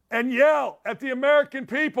and yell at the American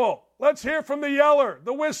people. Let's hear from the yeller,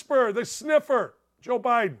 the whisperer, the sniffer, Joe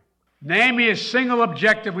Biden. Name me a single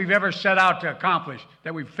objective we've ever set out to accomplish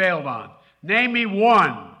that we've failed on. Name me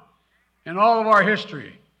one in all of our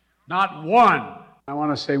history. Not one. I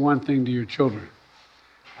want to say one thing to your children.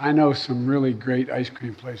 I know some really great ice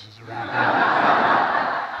cream places around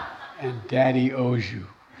here. And Daddy owes you.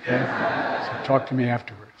 Okay? So talk to me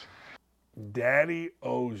afterwards. Daddy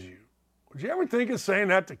owes you. Would you ever think of saying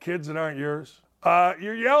that to kids that aren't yours?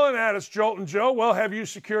 You're yelling at us, Joltin' Joe. Well, have you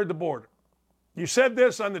secured the border? You said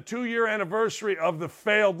this on the 2-year anniversary of the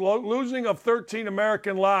failed losing of 13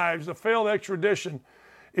 American lives, the failed extradition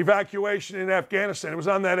evacuation in Afghanistan. It was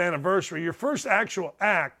on that anniversary. Your first actual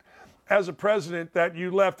act as a president that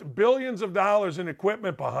you left billions of dollars in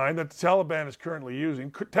equipment behind that the Taliban is currently using.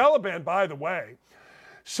 Taliban, by the way,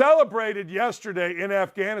 celebrated yesterday in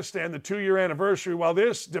Afghanistan the 2-year anniversary while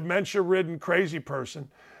this dementia-ridden crazy person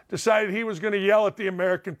decided he was going to yell at the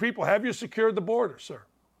American people. Have you secured the border, sir?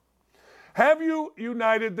 Have you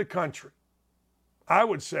united the country? I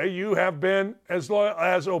would say you have been, as loyal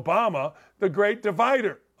as Obama, the great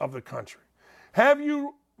divider of the country. Have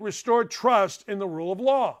you restored trust in the rule of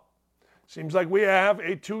law? Seems like we have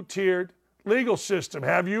a 2-tiered legal system.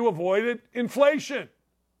 Have you avoided inflation?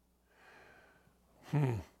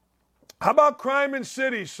 How about crime in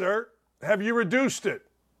cities, sir? Have you reduced it?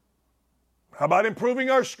 How about improving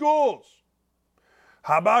our schools?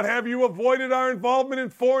 How about have you avoided our involvement in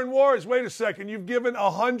foreign wars? Wait a second. You've given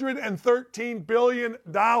 $113 billion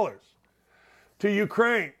to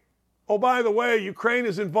Ukraine. Oh, by the way, Ukraine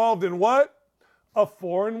is involved in what? A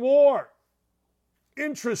foreign war.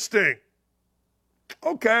 Interesting.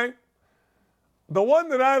 Okay. The one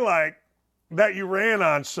that I like that you ran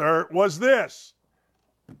on, sir, was this.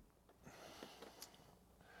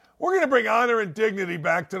 We're going to bring honor and dignity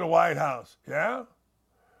back to the White House. Yeah?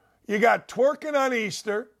 You got twerking on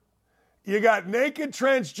Easter. You got naked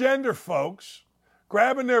transgender folks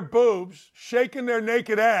grabbing their boobs, shaking their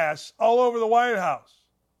naked ass all over the White House.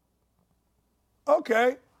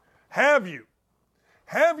 Okay. Have you?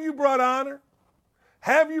 Have you brought honor?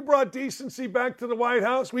 Have you brought decency back to the White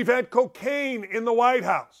House? We've had cocaine in the White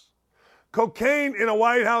House. Cocaine in a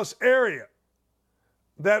White House area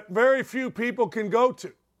that very few people can go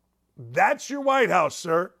to. That's your White House,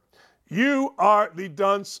 sir. You are the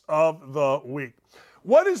dunce of the week.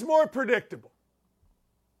 What is more predictable?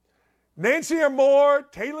 Nancy Moore,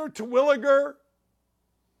 Taylor Terwilliger,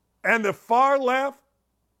 and the far left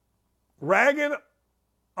ragging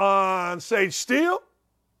on Sage Steele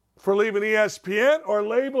for leaving ESPN, or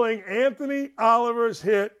labeling Anthony Oliver's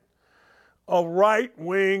hit a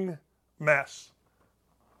right-wing mess?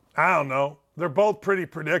 I don't know. They're both pretty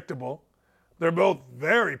predictable. They're both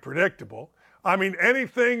very predictable. I mean,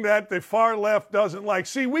 anything that the far left doesn't like.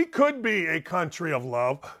 See, we could be a country of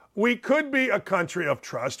love. We could be a country of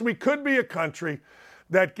trust. We could be a country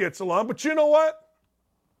that gets along. But you know what?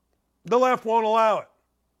 The left won't allow it.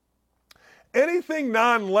 Anything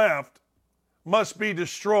non-left must be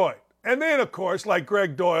destroyed. And then, of course, like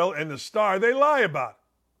Greg Doyle and the Star, they lie about it.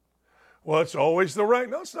 Well, it's always the right.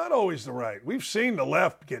 No, it's not always the right. We've seen the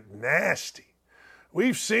left get nasty.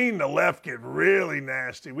 We've seen the left get really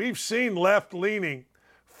nasty. We've seen left-leaning,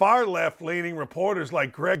 far left-leaning reporters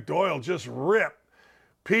like Greg Doyle just rip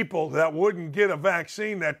people that wouldn't get a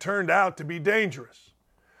vaccine that turned out to be dangerous.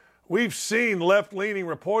 We've seen left-leaning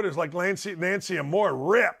reporters like Nancy Moore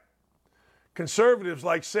rip conservatives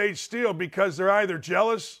like Sage Steele because they're either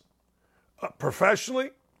jealous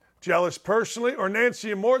professionally, jealous personally, or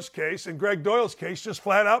Nancy Moore's case and Greg Doyle's case just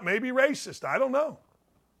flat out maybe racist. I don't know.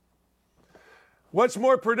 What's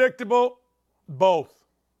more predictable? Both.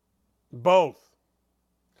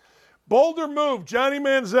 Bolder move. Johnny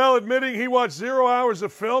Manziel admitting he watched 0 hours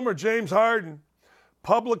of film, or James Harden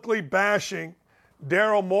publicly bashing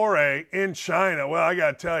Daryl Morey in China. Well, I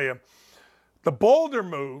got to tell you, the bolder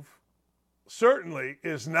move certainly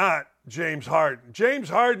is not James Harden. James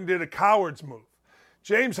Harden did a coward's move.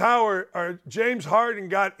 James Harden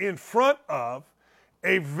got in front of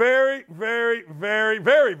a very, very, very,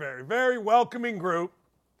 very, very, very welcoming group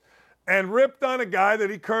and ripped on a guy that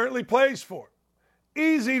he currently plays for.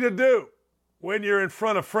 Easy to do when you're in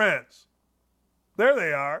front of friends. There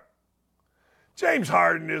they are. James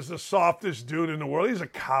Harden is the softest dude in the world. He's a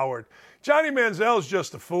coward. Johnny Manziel is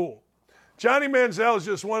just a fool. Johnny Manziel is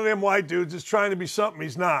just one of them white dudes that's trying to be something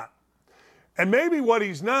he's not. And maybe what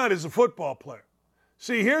he's not is a football player.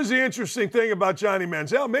 See, here's the interesting thing about Johnny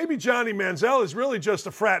Manziel. Maybe Johnny Manziel is really just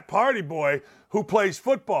a frat party boy who plays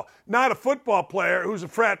football, not a football player who's a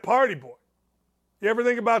frat party boy. You ever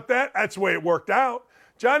think about that? That's the way it worked out.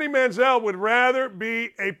 Johnny Manziel would rather be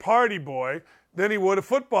a party boy than he would a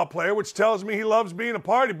football player, which tells me he loves being a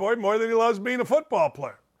party boy more than he loves being a football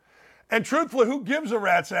player. And truthfully, who gives a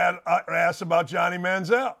rat's ass about Johnny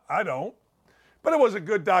Manziel? I don't. But it was a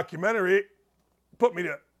good documentary. It put me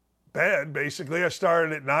to bed, basically. I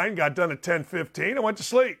started at 9, got done at 10:15. I went to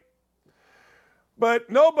sleep. But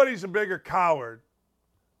nobody's a bigger coward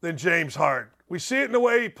than James Harden. We see it in the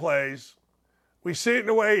way he plays. We see it in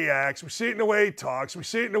the way he acts. We see it in the way he talks. We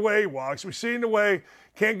see it in the way he walks. We see it in the way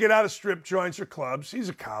he can't get out of strip joints or clubs. He's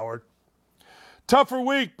a coward. Tougher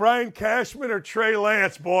week, Brian Cashman or Trey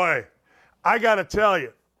Lance? Boy, I got to tell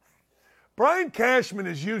you, Brian Cashman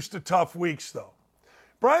is used to tough weeks, though.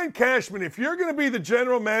 Brian Cashman, if you're going to be the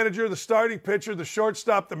general manager, the starting pitcher, the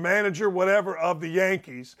shortstop, the manager, whatever of the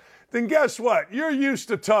Yankees, then guess what? You're used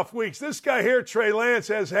to tough weeks. This guy here, Trey Lance,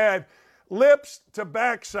 has had lips to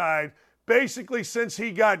backside basically since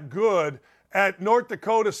he got good at North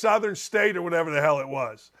Dakota Southern State or whatever the hell it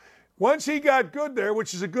was. Once he got good there,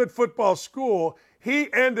 which is a good football school,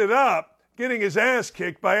 he ended up getting his ass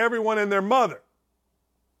kicked by everyone and their mother.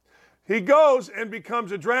 He goes and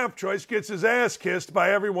becomes a draft choice, gets his ass kissed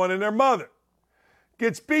by everyone and their mother.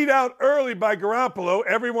 Gets beat out early by Garoppolo.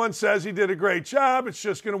 Everyone says he did a great job. It's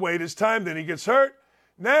just going to wait his time. Then he gets hurt.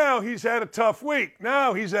 Now he's had a tough week.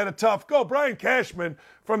 Now he's had a tough go. Brian Cashman,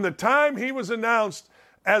 from the time he was announced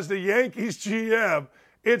as the Yankees GM,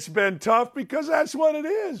 it's been tough because that's what it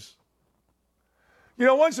is. You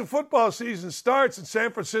know, once the football season starts and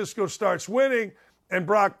San Francisco starts winning and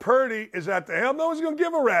Brock Purdy is at the helm, no one's going to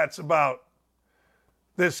give a rat's about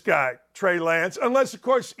this guy, Trey Lance, unless, of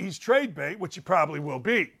course, he's trade bait, which he probably will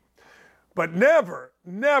be. But never,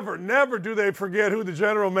 never, never do they forget who the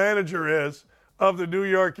general manager is of the New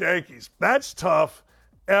York Yankees. That's tough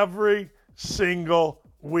every single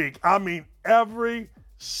week. I mean, every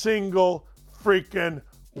single freaking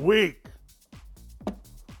week.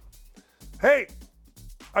 Hey,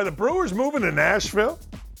 are the Brewers moving to Nashville?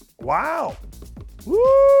 Wow.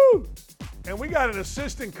 Woo! And we got an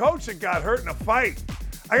assistant coach that got hurt in a fight.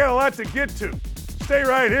 I got a lot to get to. Stay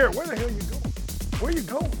right here. Where the hell are you going? Where are you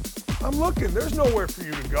going? I'm looking. There's nowhere for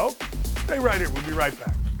you to go. Stay right here. We'll be right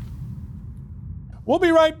back. We'll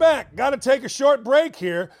be right back. Got to take a short break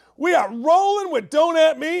here. We are rolling with Don't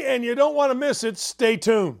At Me, and you don't want to miss it. Stay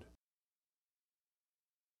tuned.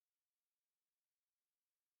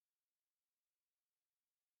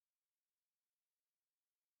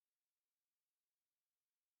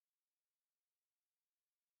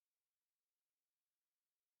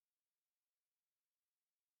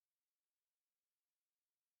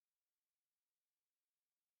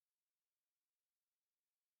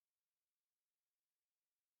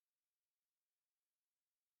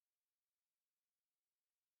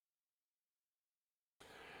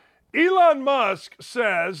 Elon Musk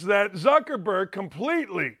says that Zuckerberg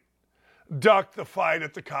completely ducked the fight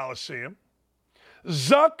at the Coliseum.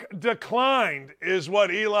 Zuck declined is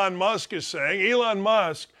what Elon Musk is saying. Elon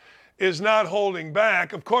Musk is not holding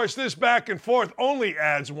back. Of course, this back and forth only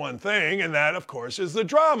adds one thing, and that, of course, is the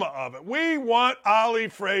drama of it. We want Ollie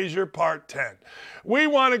Frazier Part 10. We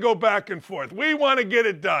want to go back and forth. We want to get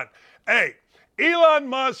it done. Hey, Elon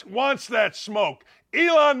Musk wants that smoke.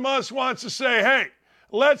 Elon Musk wants to say, hey,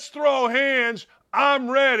 let's throw hands.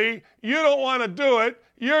 I'm ready. You don't want to do it.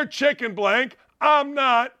 You're chicken blank. I'm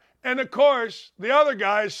not. And, of course, the other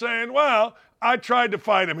guy is saying, well, I tried to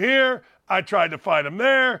fight him here. I tried to fight him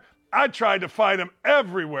there. I tried to fight him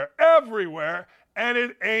everywhere, and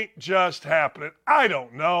it ain't just happening. I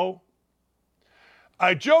don't know.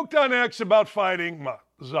 I joked on X about fighting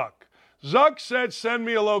Zuck. Zuck said, send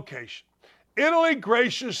me a location. Italy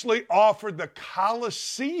graciously offered the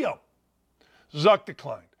Coliseum. Zuck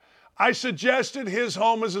declined. I suggested his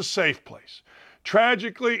home is a safe place.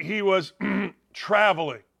 Tragically, he was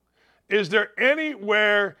traveling. Is there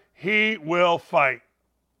anywhere he will fight?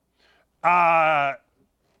 God,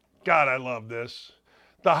 I love this.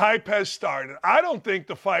 The hype has started. I don't think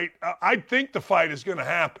the fight, I think the fight is going to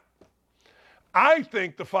happen. I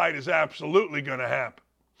think the fight is absolutely going to happen.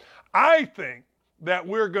 I think that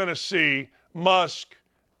we're going to see Musk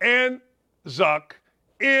and Zuck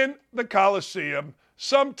in the Coliseum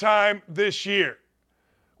sometime this year.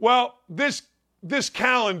 Well, this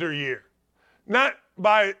calendar year, not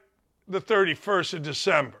by the 31st of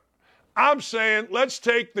December. I'm saying let's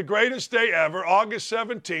take the greatest day ever, August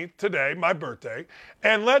 17th, today, my birthday,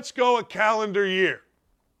 and let's go a calendar year.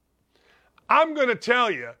 I'm going to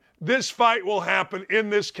tell you, this fight will happen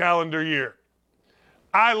in this calendar year.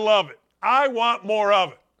 I love it. I want more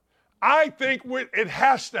of it. I think it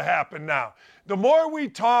has to happen now. The more we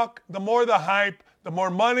talk, the more the hype, the more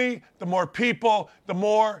money, the more people, the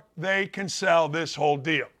more they can sell this whole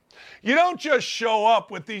deal. You don't just show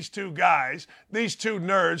up with these two guys, these two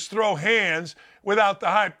nerds, throw hands without the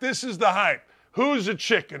hype. This is the hype. Who's a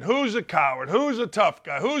chicken? Who's a coward? Who's a tough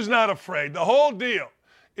guy? Who's not afraid? The whole deal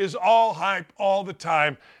is all hype all the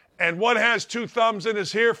time. And what has two thumbs and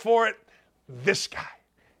is here for it? This guy.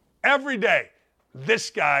 Every day,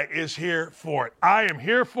 this guy is here for it. I am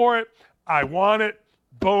here for it. I want it.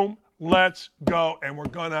 Boom. Let's go. And we're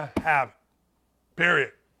going to have it.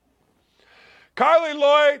 Period. Carly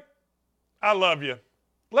Lloyd, I love you.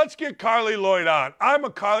 Let's get Carly Lloyd on.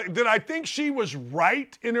 Did I think she was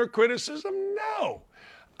right in her criticism? No,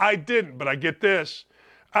 I didn't. But I get this.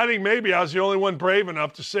 I think maybe I was the only one brave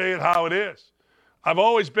enough to say it how it is. I've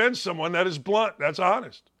always been someone that is blunt, that's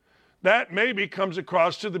honest. That maybe comes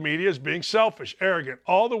across to the media as being selfish, arrogant,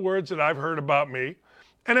 all the words that I've heard about me.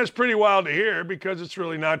 And it's pretty wild to hear because it's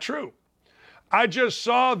really not true. I just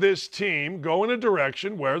saw this team go in a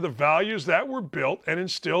direction where the values that were built and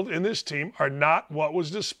instilled in this team are not what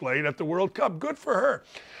was displayed at the World Cup. Good for her.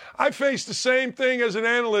 I faced the same thing as an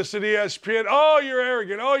analyst at ESPN. Oh, you're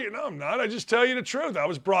arrogant. Oh, no, I'm not. I just tell you the truth. I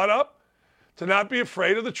was brought up to not be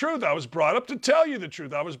afraid of the truth. I was brought up to tell you the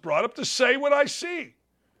truth. I was brought up to say what I see.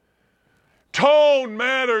 Tone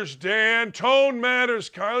matters, Dan. Tone matters,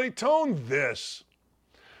 Carly. Tone this.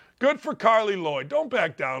 Good for Carly Lloyd. Don't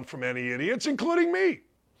back down from any idiots, including me.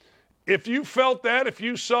 If you felt that, if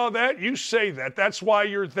you saw that, you say that. That's why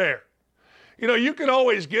you're there. You know, you can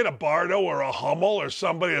always get a Bardo or a Hummel or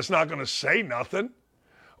somebody that's not going to say nothing.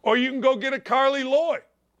 Or you can go get a Carly Lloyd.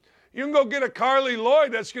 You can go get a Carly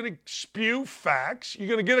Lloyd that's going to spew facts. You're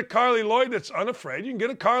going to get a Carly Lloyd that's unafraid. You can get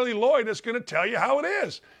a Carly Lloyd that's going to tell you how it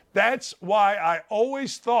is. That's why I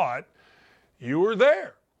always thought you were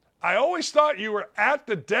there. I always thought you were at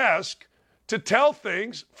the desk to tell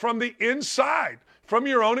things from the inside, from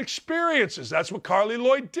your own experiences. That's what Carly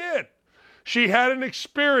Lloyd did. She had an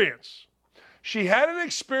experience. She had an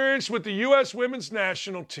experience with the U.S. women's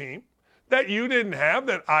national team that you didn't have,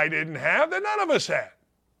 that I didn't have, that none of us had.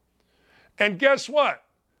 And guess what?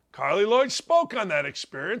 Carly Lloyd spoke on that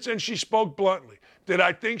experience, and she spoke bluntly. Did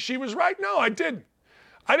I think she was right? No, I didn't.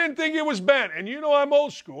 I didn't think it was bad. And you know I'm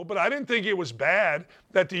old school, but I didn't think it was bad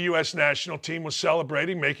that the U.S. national team was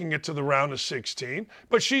celebrating making it to the round of 16.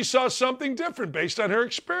 But she saw something different based on her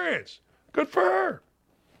experience. Good for her.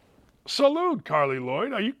 Salute, Carly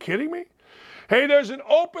Lloyd. Are you kidding me? Hey, there's an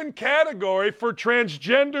open category for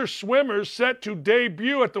transgender swimmers set to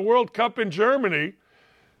debut at the World Cup in Germany.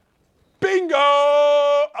 Bingo!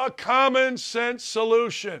 A common sense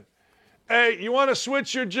solution. Hey, you want to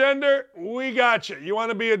switch your gender? We got you. You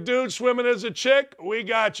want to be a dude swimming as a chick? We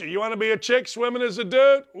got you. You want to be a chick swimming as a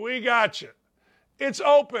dude? We got you. It's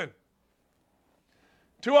open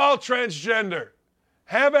to all transgender.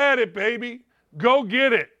 Have at it, baby. Go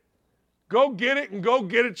get it. Go get it and go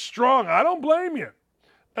get it strong. I don't blame you.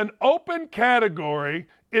 An open category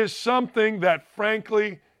is something that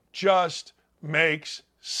frankly just makes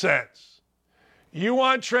sense. You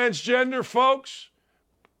want transgender folks?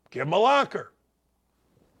 Give them a locker.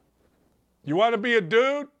 You want to be a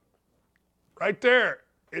dude? Right there.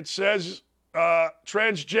 It says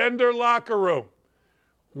transgender locker room.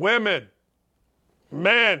 Women,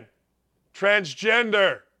 men,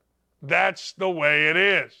 transgender. That's the way it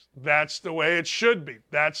is. That's the way it should be.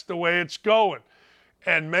 That's the way it's going.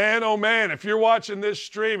 And man, oh man, if you're watching this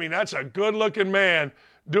streaming, that's a good-looking man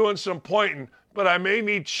doing some pointing, but I may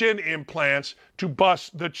need chin implants to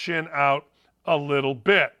bust the chin out a little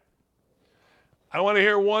bit. I don't want to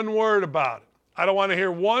hear one word about it. I don't want to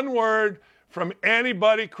hear one word from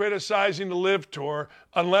anybody criticizing the Live Tour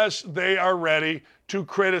unless they are ready to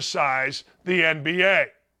criticize the NBA.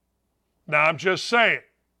 Now, I'm just saying,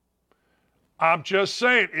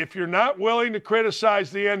 if you're not willing to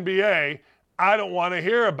criticize the NBA, I don't want to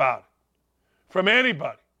hear about it from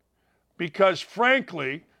anybody. Because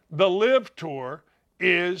frankly, the Live Tour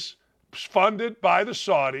is funded by the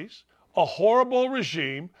Saudis, a horrible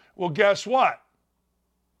regime. Well, guess what?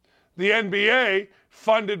 The NBA,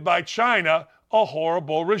 funded by China, a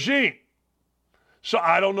horrible regime. So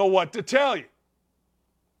I don't know what to tell you.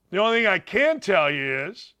 The only thing I can tell you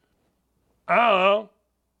is, I don't know,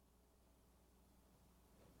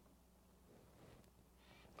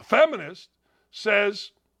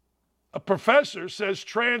 a professor says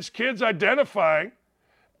trans kids identifying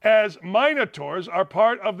as minotaurs are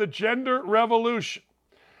part of the gender revolution.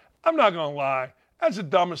 I'm not going to lie, that's the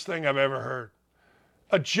dumbest thing I've ever heard.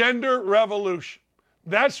 A gender revolution.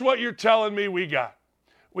 That's what you're telling me we got.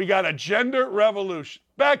 We got a gender revolution.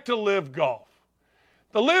 Back to Live Golf.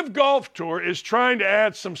 The Live Golf Tour is trying to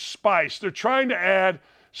add some spice. They're trying to add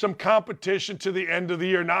some competition to the end of the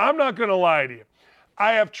year. Now, I'm not going to lie to you.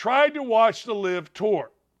 I have tried to watch the Live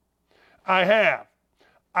Tour. I have.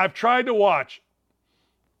 I've tried to watch it.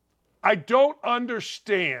 I don't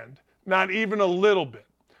understand, not even a little bit.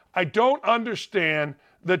 I don't understand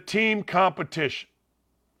the team competition.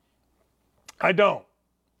 I don't.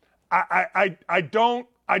 I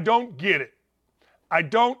don't get it. I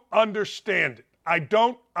don't understand it. I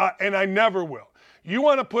don't, and I never will. You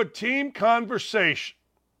want to put team conversation,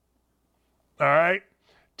 all right,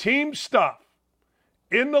 team stuff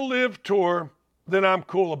in the Live Tour, then I'm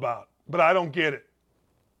cool about it. But I don't get it.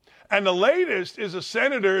 And the latest is a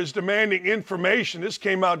senator is demanding information. This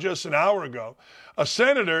came out just an hour ago. A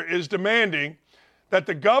senator is demanding that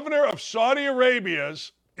the governor of Saudi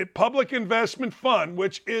Arabia's Public Investment Fund,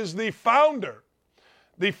 which is the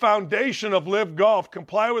foundation of Live Golf,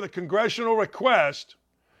 comply with a congressional request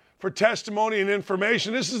for testimony and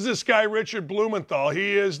information. This is this guy, Richard Blumenthal.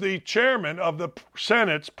 He is the chairman of the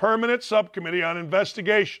Senate's Permanent Subcommittee on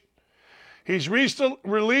Investigation. He's released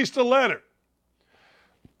a letter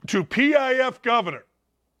to PIF Governor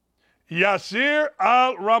Yasir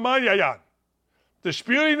Al-Rahman,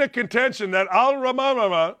 disputing the contention that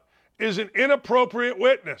Al-Rahman is an inappropriate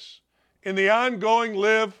witness in the ongoing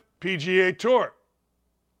Live PGA Tour.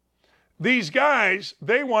 These guys,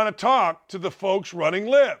 they want to talk to the folks running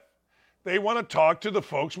Live. They want to talk to the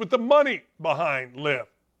folks with the money behind Live.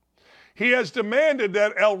 He has demanded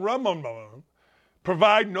that Al-Rahman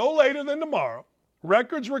provide no later than tomorrow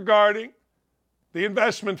records regarding the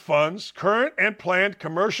investment fund's current and planned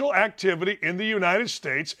commercial activity in the United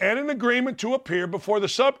States and an agreement to appear before the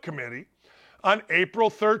subcommittee on April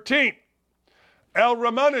 13th. El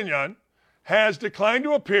Ramananyan has declined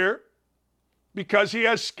to appear because he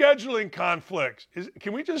has scheduling conflicts.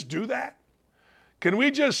 Can we just do that? Can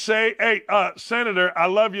we just say, hey, Senator, I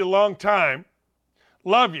love you a long time.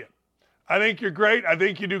 Love you. I think you're great. I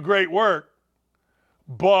think you do great work.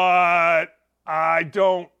 But I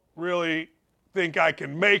don't really think I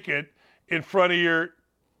can make it in front of your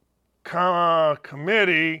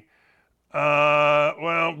committee,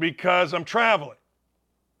 because I'm traveling.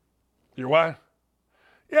 You're what?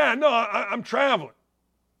 Yeah, no, I'm traveling.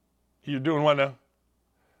 You're doing what now?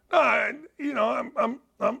 No,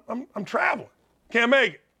 I'm traveling. Can't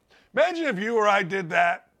make it. Imagine if you or I did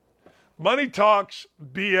that. Money talks,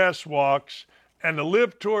 BS walks, and the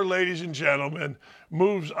Live Tour, ladies and gentlemen,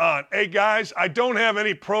 moves on. Hey, guys, I don't have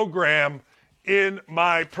any program in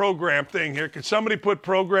my program thing here. Can somebody put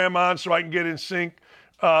program on so I can get in sync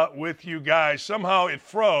with you guys? Somehow it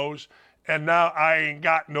froze, and now I ain't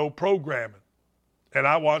got no programming. And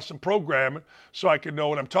I want some programming so I can know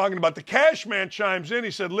what I'm talking about. The Cash Man chimes in.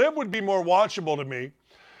 He said, Live would be more watchable to me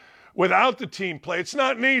without the team play. It's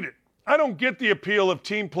not needed. I don't get the appeal of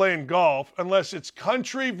team play in golf unless it's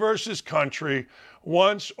country versus country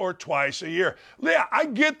once or twice a year. Yeah, I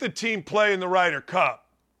get the team play in the Ryder Cup.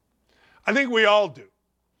 I think we all do.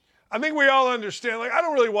 I think we all understand. Like, I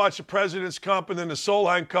don't really watch the President's Cup and then the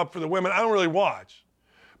Solheim Cup for the women. I don't really watch.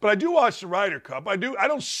 But I do watch the Ryder Cup.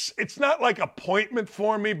 It's not like appointment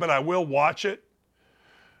for me, but I will watch it.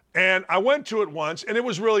 And I went to it once, and it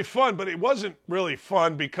was really fun, but it wasn't really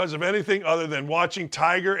fun because of anything other than watching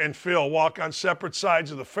Tiger and Phil walk on separate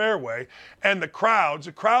sides of the fairway. And the crowds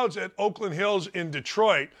at Oakland Hills in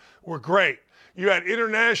Detroit were great. You had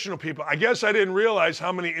international people. I guess I didn't realize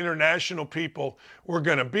how many international people were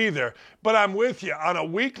going to be there. But I'm with you. On a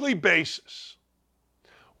weekly basis,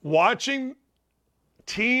 watching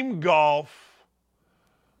team golf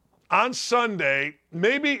on Sunday,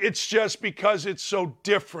 maybe it's just because it's so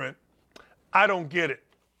different. I don't get it.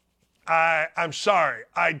 I'm sorry.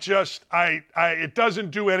 It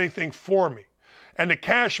doesn't do anything for me. And the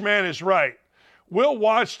Cash Man is right. We'll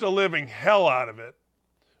watch the living hell out of it.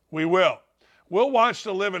 We will. We'll watch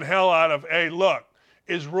the living hell out of, hey, look,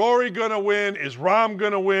 is Rory going to win? Is Rahm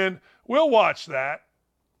going to win? We'll watch that.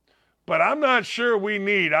 But I am not sure we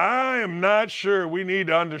need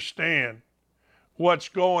to understand what's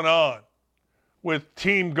going on with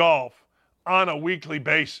team golf on a weekly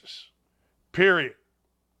basis, period.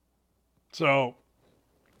 So,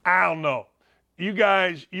 I don't know. You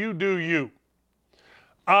guys, you do you.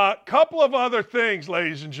 A couple of other things,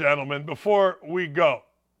 ladies and gentlemen, before we go.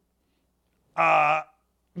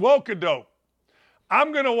 Wokadope.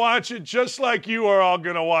 I'm going to watch it just like you are all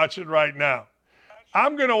going to watch it right now.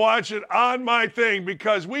 I'm going to watch it on my thing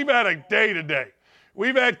because we've had a day today.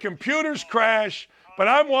 We've had computers crash, but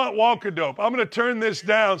I want Wokadope. I'm going to turn this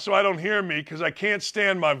down so I don't hear me because I can't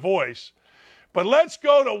stand my voice. But let's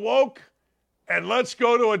go to woke and let's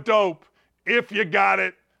go to a dope if you got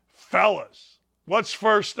it, fellas. What's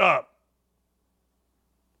first up?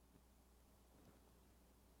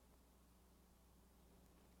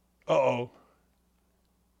 Uh-oh.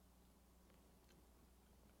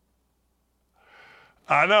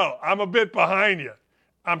 I know. I'm a bit behind you.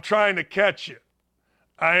 I'm trying to catch you.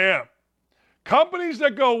 I am. Companies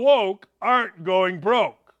that go woke aren't going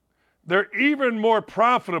broke. They're even more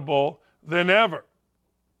profitable than ever.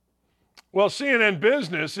 Well, CNN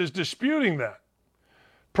Business is disputing that.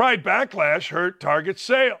 Pride Backlash hurt Target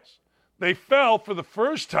sales. They fell for the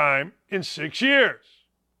first time in 6 years.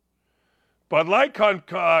 Bud Light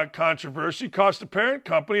controversy cost the parent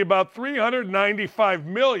company about $395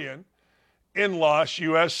 million in lost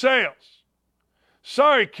U.S. sales.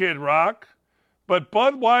 Sorry, Kid Rock, but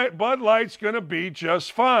Bud Light's going to be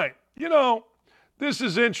just fine. You know, this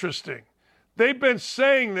is interesting. They've been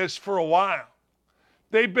saying this for a while.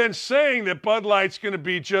 They've been saying that Bud Light's going to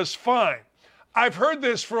be just fine. I've heard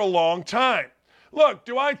this for a long time. Look,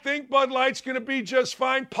 do I think Bud Light's going to be just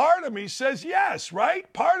fine? Part of me says yes,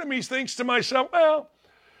 right? Part of me thinks to myself, well,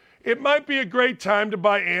 it might be a great time to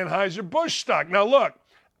buy Anheuser-Busch stock. Now, look,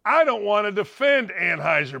 I don't want to defend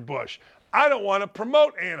Anheuser-Busch. I don't want to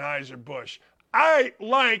promote Anheuser-Busch. I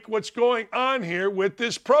like what's going on here with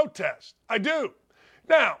this protest. I do.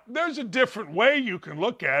 Now, there's a different way you can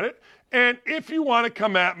look at it, and if you want to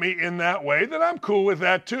come at me in that way, then I'm cool with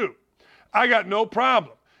that too. I got no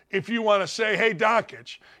problem. If you want to say, hey,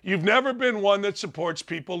 Dockich, you've never been one that supports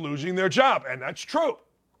people losing their job, and that's true.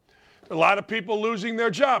 A lot of people losing their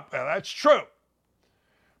job. Well, that's true.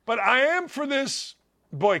 But I am for this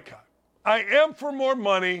boycott. I am for more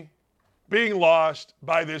money being lost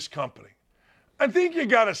by this company. I think you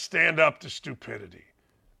got to stand up to stupidity.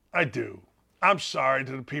 I do. I'm sorry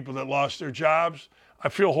to the people that lost their jobs. I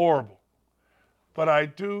feel horrible. But I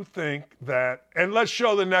do think that, and let's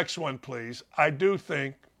show the next one, please. I do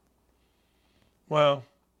think there's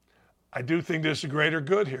a greater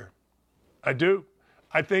good here. I do.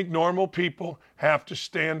 I think normal people have to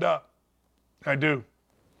stand up. I do.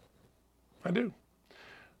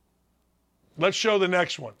 Let's show the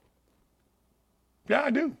next one. Yeah, I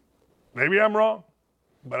do. Maybe I'm wrong,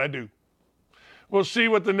 but I do. We'll see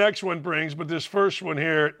what the next one brings, but this first one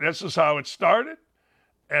here, this is how it started,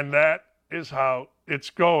 and that is how it's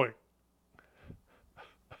going.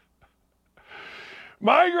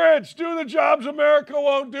 Migrants, do the jobs America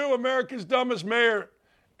won't do. America's dumbest mayor,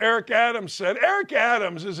 Eric Adams, said. Eric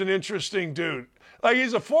Adams is an interesting dude. Like,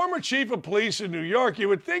 he's a former chief of police in New York. You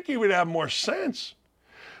would think he would have more sense.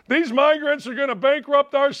 These migrants are going to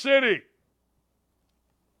bankrupt our city.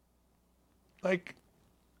 Like,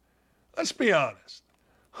 let's be honest.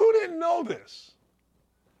 Who didn't know this?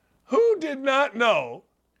 Who did not know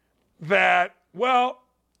that, well,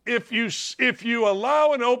 if you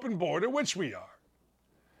allow an open border, which we are,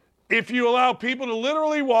 if you allow people to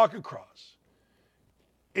literally walk across,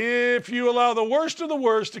 if you allow the worst of the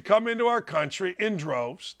worst to come into our country in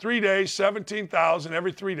droves, 3 days, 17,000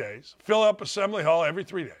 every 3 days, fill up Assembly Hall every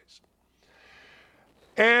 3 days.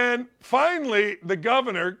 And finally, the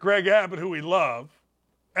governor, Greg Abbott, who we love,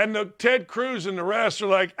 and the Ted Cruz and the rest are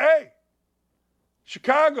like, hey,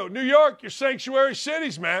 Chicago, New York, your sanctuary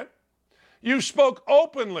cities, man. You spoke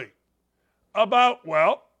openly about,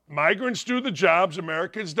 well, migrants do the jobs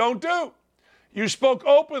Americans don't do. You spoke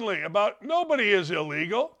openly about nobody is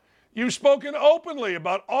illegal. You've spoken openly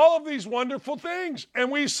about all of these wonderful things, and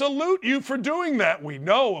we salute you for doing that. We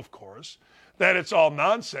know, of course, that it's all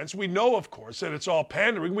nonsense. We know, of course, that it's all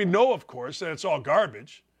pandering. We know, of course, that it's all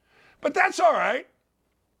garbage. But that's all right.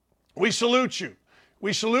 We salute you.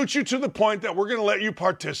 We salute you to the point that we're going to let you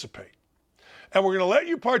participate. And we're going to let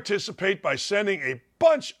you participate by sending a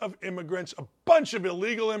bunch of immigrants, a bunch of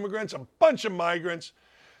illegal immigrants, a bunch of migrants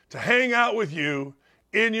to hang out with you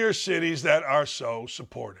in your cities that are so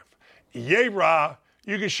supportive. Yay, rah.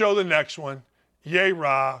 You can show the next one. Yay,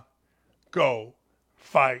 rah. Go,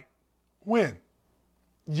 fight, win.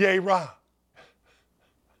 Yay, rah.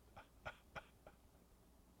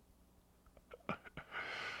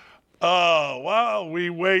 Oh, while we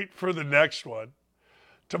wait for the next one,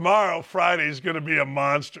 tomorrow, Friday, is going to be a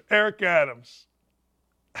monster. Eric Adams.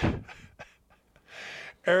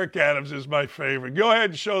 Eric Adams is my favorite. Go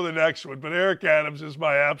ahead and show the next one, but Eric Adams is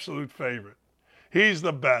my absolute favorite. He's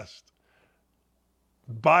the best.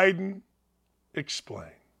 Biden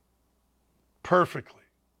explained perfectly.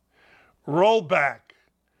 Roll back.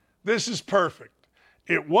 This is perfect.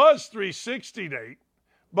 It was 368,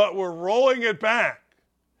 but we're rolling it back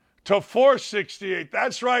to 468.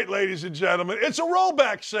 That's right, ladies and gentlemen. It's a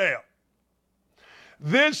rollback sale.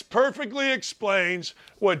 This perfectly explains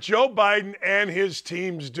what Joe Biden and his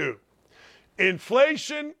teams do.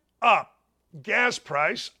 Inflation up, gas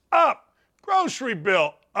price up, grocery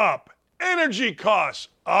bill up, energy costs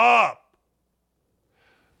up.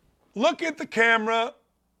 Look at the camera.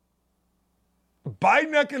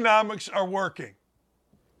 Biden economics are working.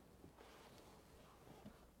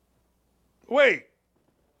 Wait.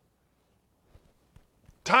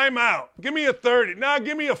 Time out. Give me a 30. Now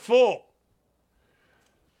give me a full.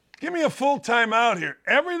 Give me a full timeout here.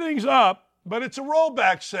 Everything's up, but it's a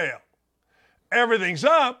rollback sale. Everything's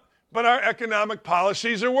up, but our economic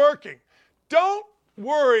policies are working. Don't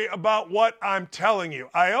worry about what I'm telling you.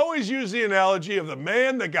 I always use the analogy of the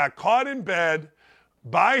man that got caught in bed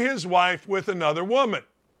by his wife with another woman.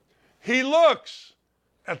 He looks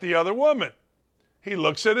at the other woman. He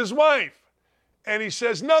looks at his wife, and he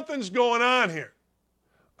says, nothing's going on here.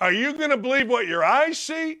 Are you going to believe what your eyes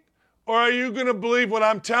see? Or are you going to believe what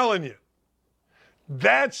I'm telling you?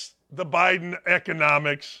 That's the Biden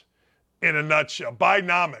economics in a nutshell.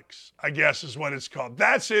 Bidenomics, I guess is what it's called.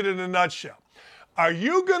 That's it in a nutshell. Are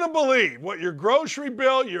you going to believe what your grocery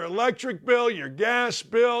bill, your electric bill, your gas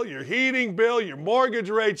bill, your heating bill, your mortgage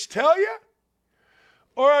rates tell you?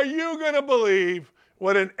 Or are you going to believe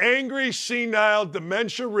what an angry, senile,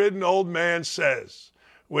 dementia-ridden old man says?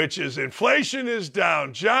 Which is inflation is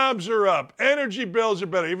down, jobs are up, energy bills are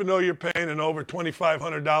better, even though you're paying an over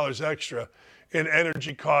 $2,500 extra in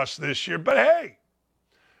energy costs this year. But hey,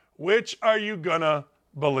 which are you going to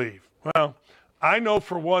believe? Well, I know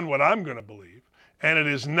for one what I'm going to believe, and it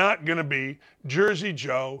is not going to be Jersey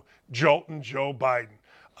Joe, Joltin' Joe Biden.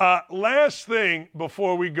 Last thing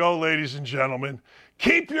before we go, ladies and gentlemen,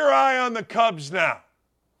 keep your eye on the Cubs now.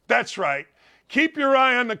 That's right. Keep your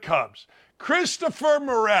eye on the Cubs. Christopher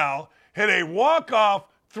Morel hit a walk-off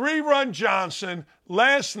 3-run Johnson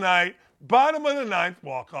last night, bottom of the ninth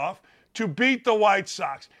walk-off, to beat the White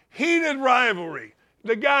Sox. Heated rivalry.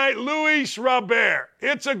 The guy, Luis Robert,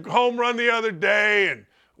 hits a home run the other day and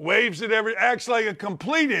waves it acts like a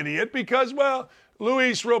complete idiot because, well,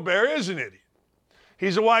 Luis Robert is an idiot.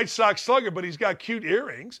 He's a White Sox slugger, but he's got cute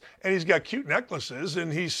earrings and he's got cute necklaces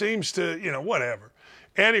and he seems to, whatever.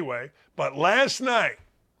 Anyway, but last night,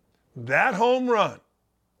 that home run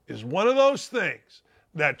is one of those things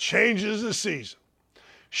that changes the season.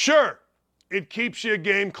 Sure, it keeps you a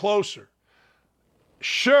game closer.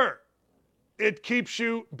 Sure, it keeps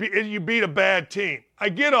you beat a bad team. I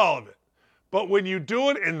get all of it. But when you do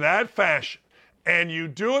it in that fashion and you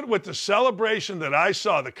do it with the celebration that I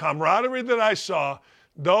saw, the camaraderie that I saw,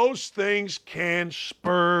 those things can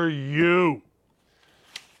spur you.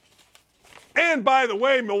 And by the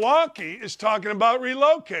way, Milwaukee is talking about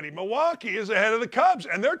relocating. Milwaukee is ahead of the Cubs,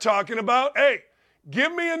 and they're talking about, hey,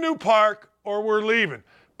 give me a new park or we're leaving.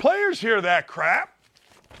 Players hear that crap.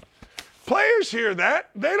 Players hear that.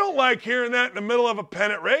 They don't like hearing that in the middle of a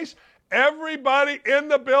pennant race. Everybody in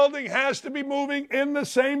the building has to be moving in the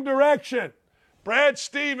same direction. Brad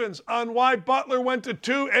Stevens on why Butler went to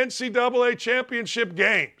 2 NCAA championship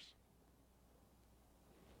games.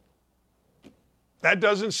 That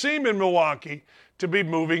doesn't seem in Milwaukee to be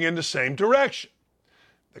moving in the same direction.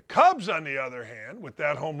 The Cubs, on the other hand, with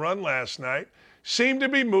that home run last night, seem to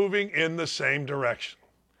be moving in the same direction.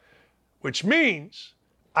 Which means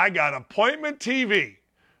I got appointment TV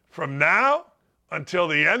from now until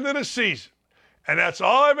the end of the season. And that's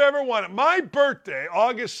all I've ever wanted. My birthday,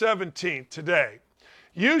 August 17th, today,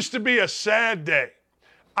 used to be a sad day.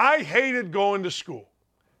 I hated going to school.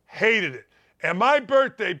 Hated it. And my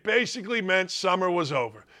birthday basically meant summer was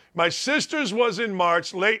over. My sister's was in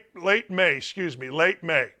March, late May,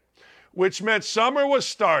 which meant summer was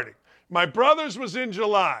starting. My brother's was in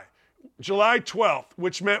July 12th,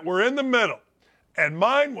 which meant we're in the middle. And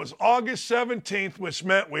mine was August 17th, which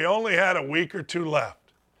meant we only had a week or two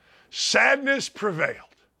left. Sadness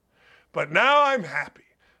prevailed. But now I'm happy.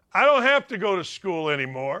 I don't have to go to school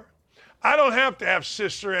anymore. I don't have to have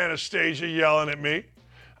Sister Anastasia yelling at me.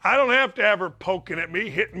 I don't have to have her poking at me,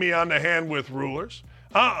 hitting me on the hand with rulers.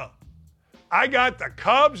 I got the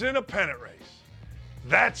Cubs in a pennant race.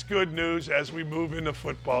 That's good news as we move into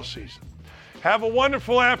football season. Have a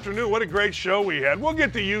wonderful afternoon. What a great show we had. We'll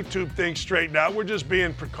get the YouTube thing straightened out. We're just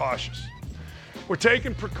being precautious. We're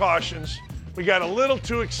taking precautions. We got a little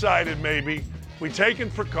too excited maybe. We're taking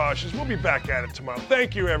precautions. We'll be back at it tomorrow.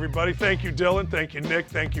 Thank you, everybody. Thank you, Dylan. Thank you, Nick.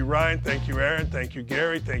 Thank you, Ryan. Thank you, Aaron. Thank you,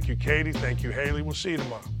 Gary. Thank you, Katie. Thank you, Haley. We'll see you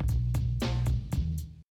tomorrow.